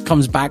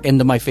comes back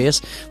into my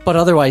face. But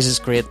otherwise it's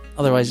great.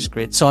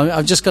 So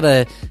I've just got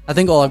to, I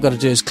think all I've got to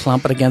do is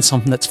clamp it against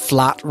something that's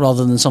flat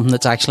rather than something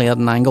that's actually at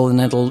an angle, and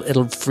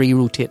it'll free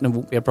rotate and it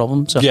won't be a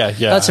problem. So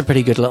that's a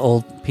pretty good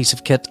little piece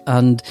of kit,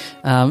 and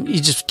you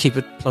just keep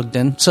it plugged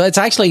in. So it's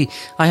actually,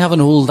 I have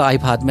an old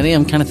iPad mini.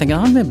 I'm kind of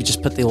thinking, maybe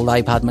just put the old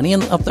iPad mini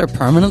up there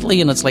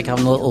permanently, and it's like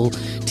having a little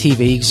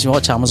TV, because you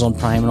watch Amazon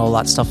Prime and all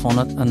that stuff on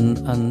it,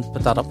 and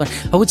put that up there.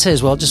 I would say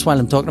as well, just while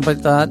I'm talking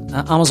about that,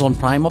 Amazon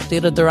Prime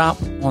updated their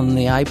app on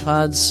the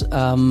iPads.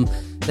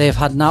 They've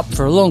had an app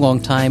for a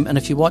long time, and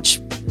if you watch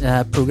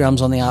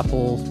programs on the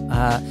Apple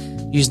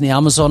using the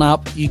Amazon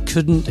app,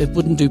 it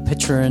wouldn't do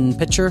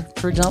picture-in-picture,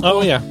 for example.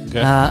 Oh, yeah.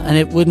 Okay. And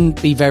it wouldn't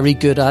be very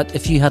good at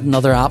if you had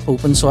another app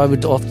open. So I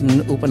would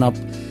often open up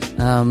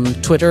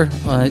Twitter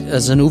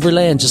as an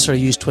overlay and just sort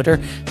of use Twitter.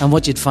 And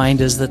what you'd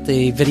find is that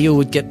the video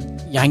would get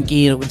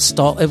yanky and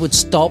it would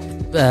stop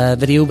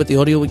video, but the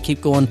audio would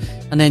keep going.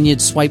 And then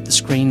you'd swipe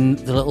the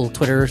little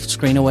Twitter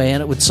screen away,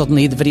 and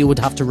the video would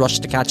have to rush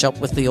to catch up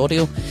with the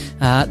audio.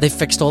 They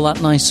fixed all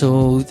that now,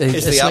 so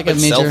is the app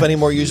itself any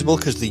more usable?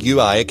 Because the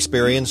UI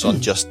experience on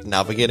just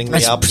navigating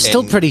the app is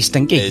still pretty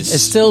stinky.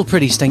 It's still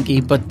pretty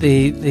stinky, but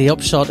the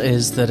upshot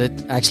is that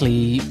it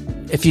actually,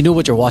 if you know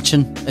what you're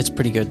watching, it's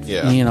pretty good.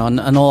 Yeah. You know,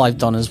 and all I've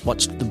done is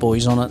watched The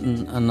Boys on it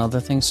and other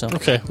things. So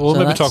okay, well,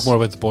 we'll maybe talk more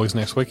about The Boys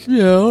next week.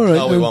 Yeah, all right.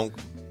 No, we won't.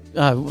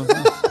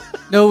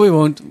 No, we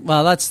won't.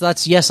 Well,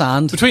 that's yes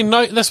and. Between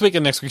this week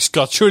and next week,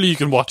 Scott, surely you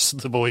can watch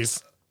The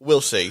Boys.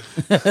 We'll see.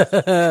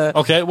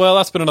 Okay, well,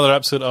 that's been another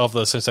episode of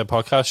the Suicide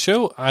Podcast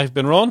Show. I've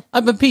been Ron.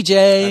 I've been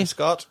PJ. I'm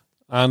Scott.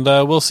 And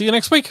we'll see you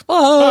next week.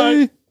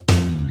 Bye. Bye.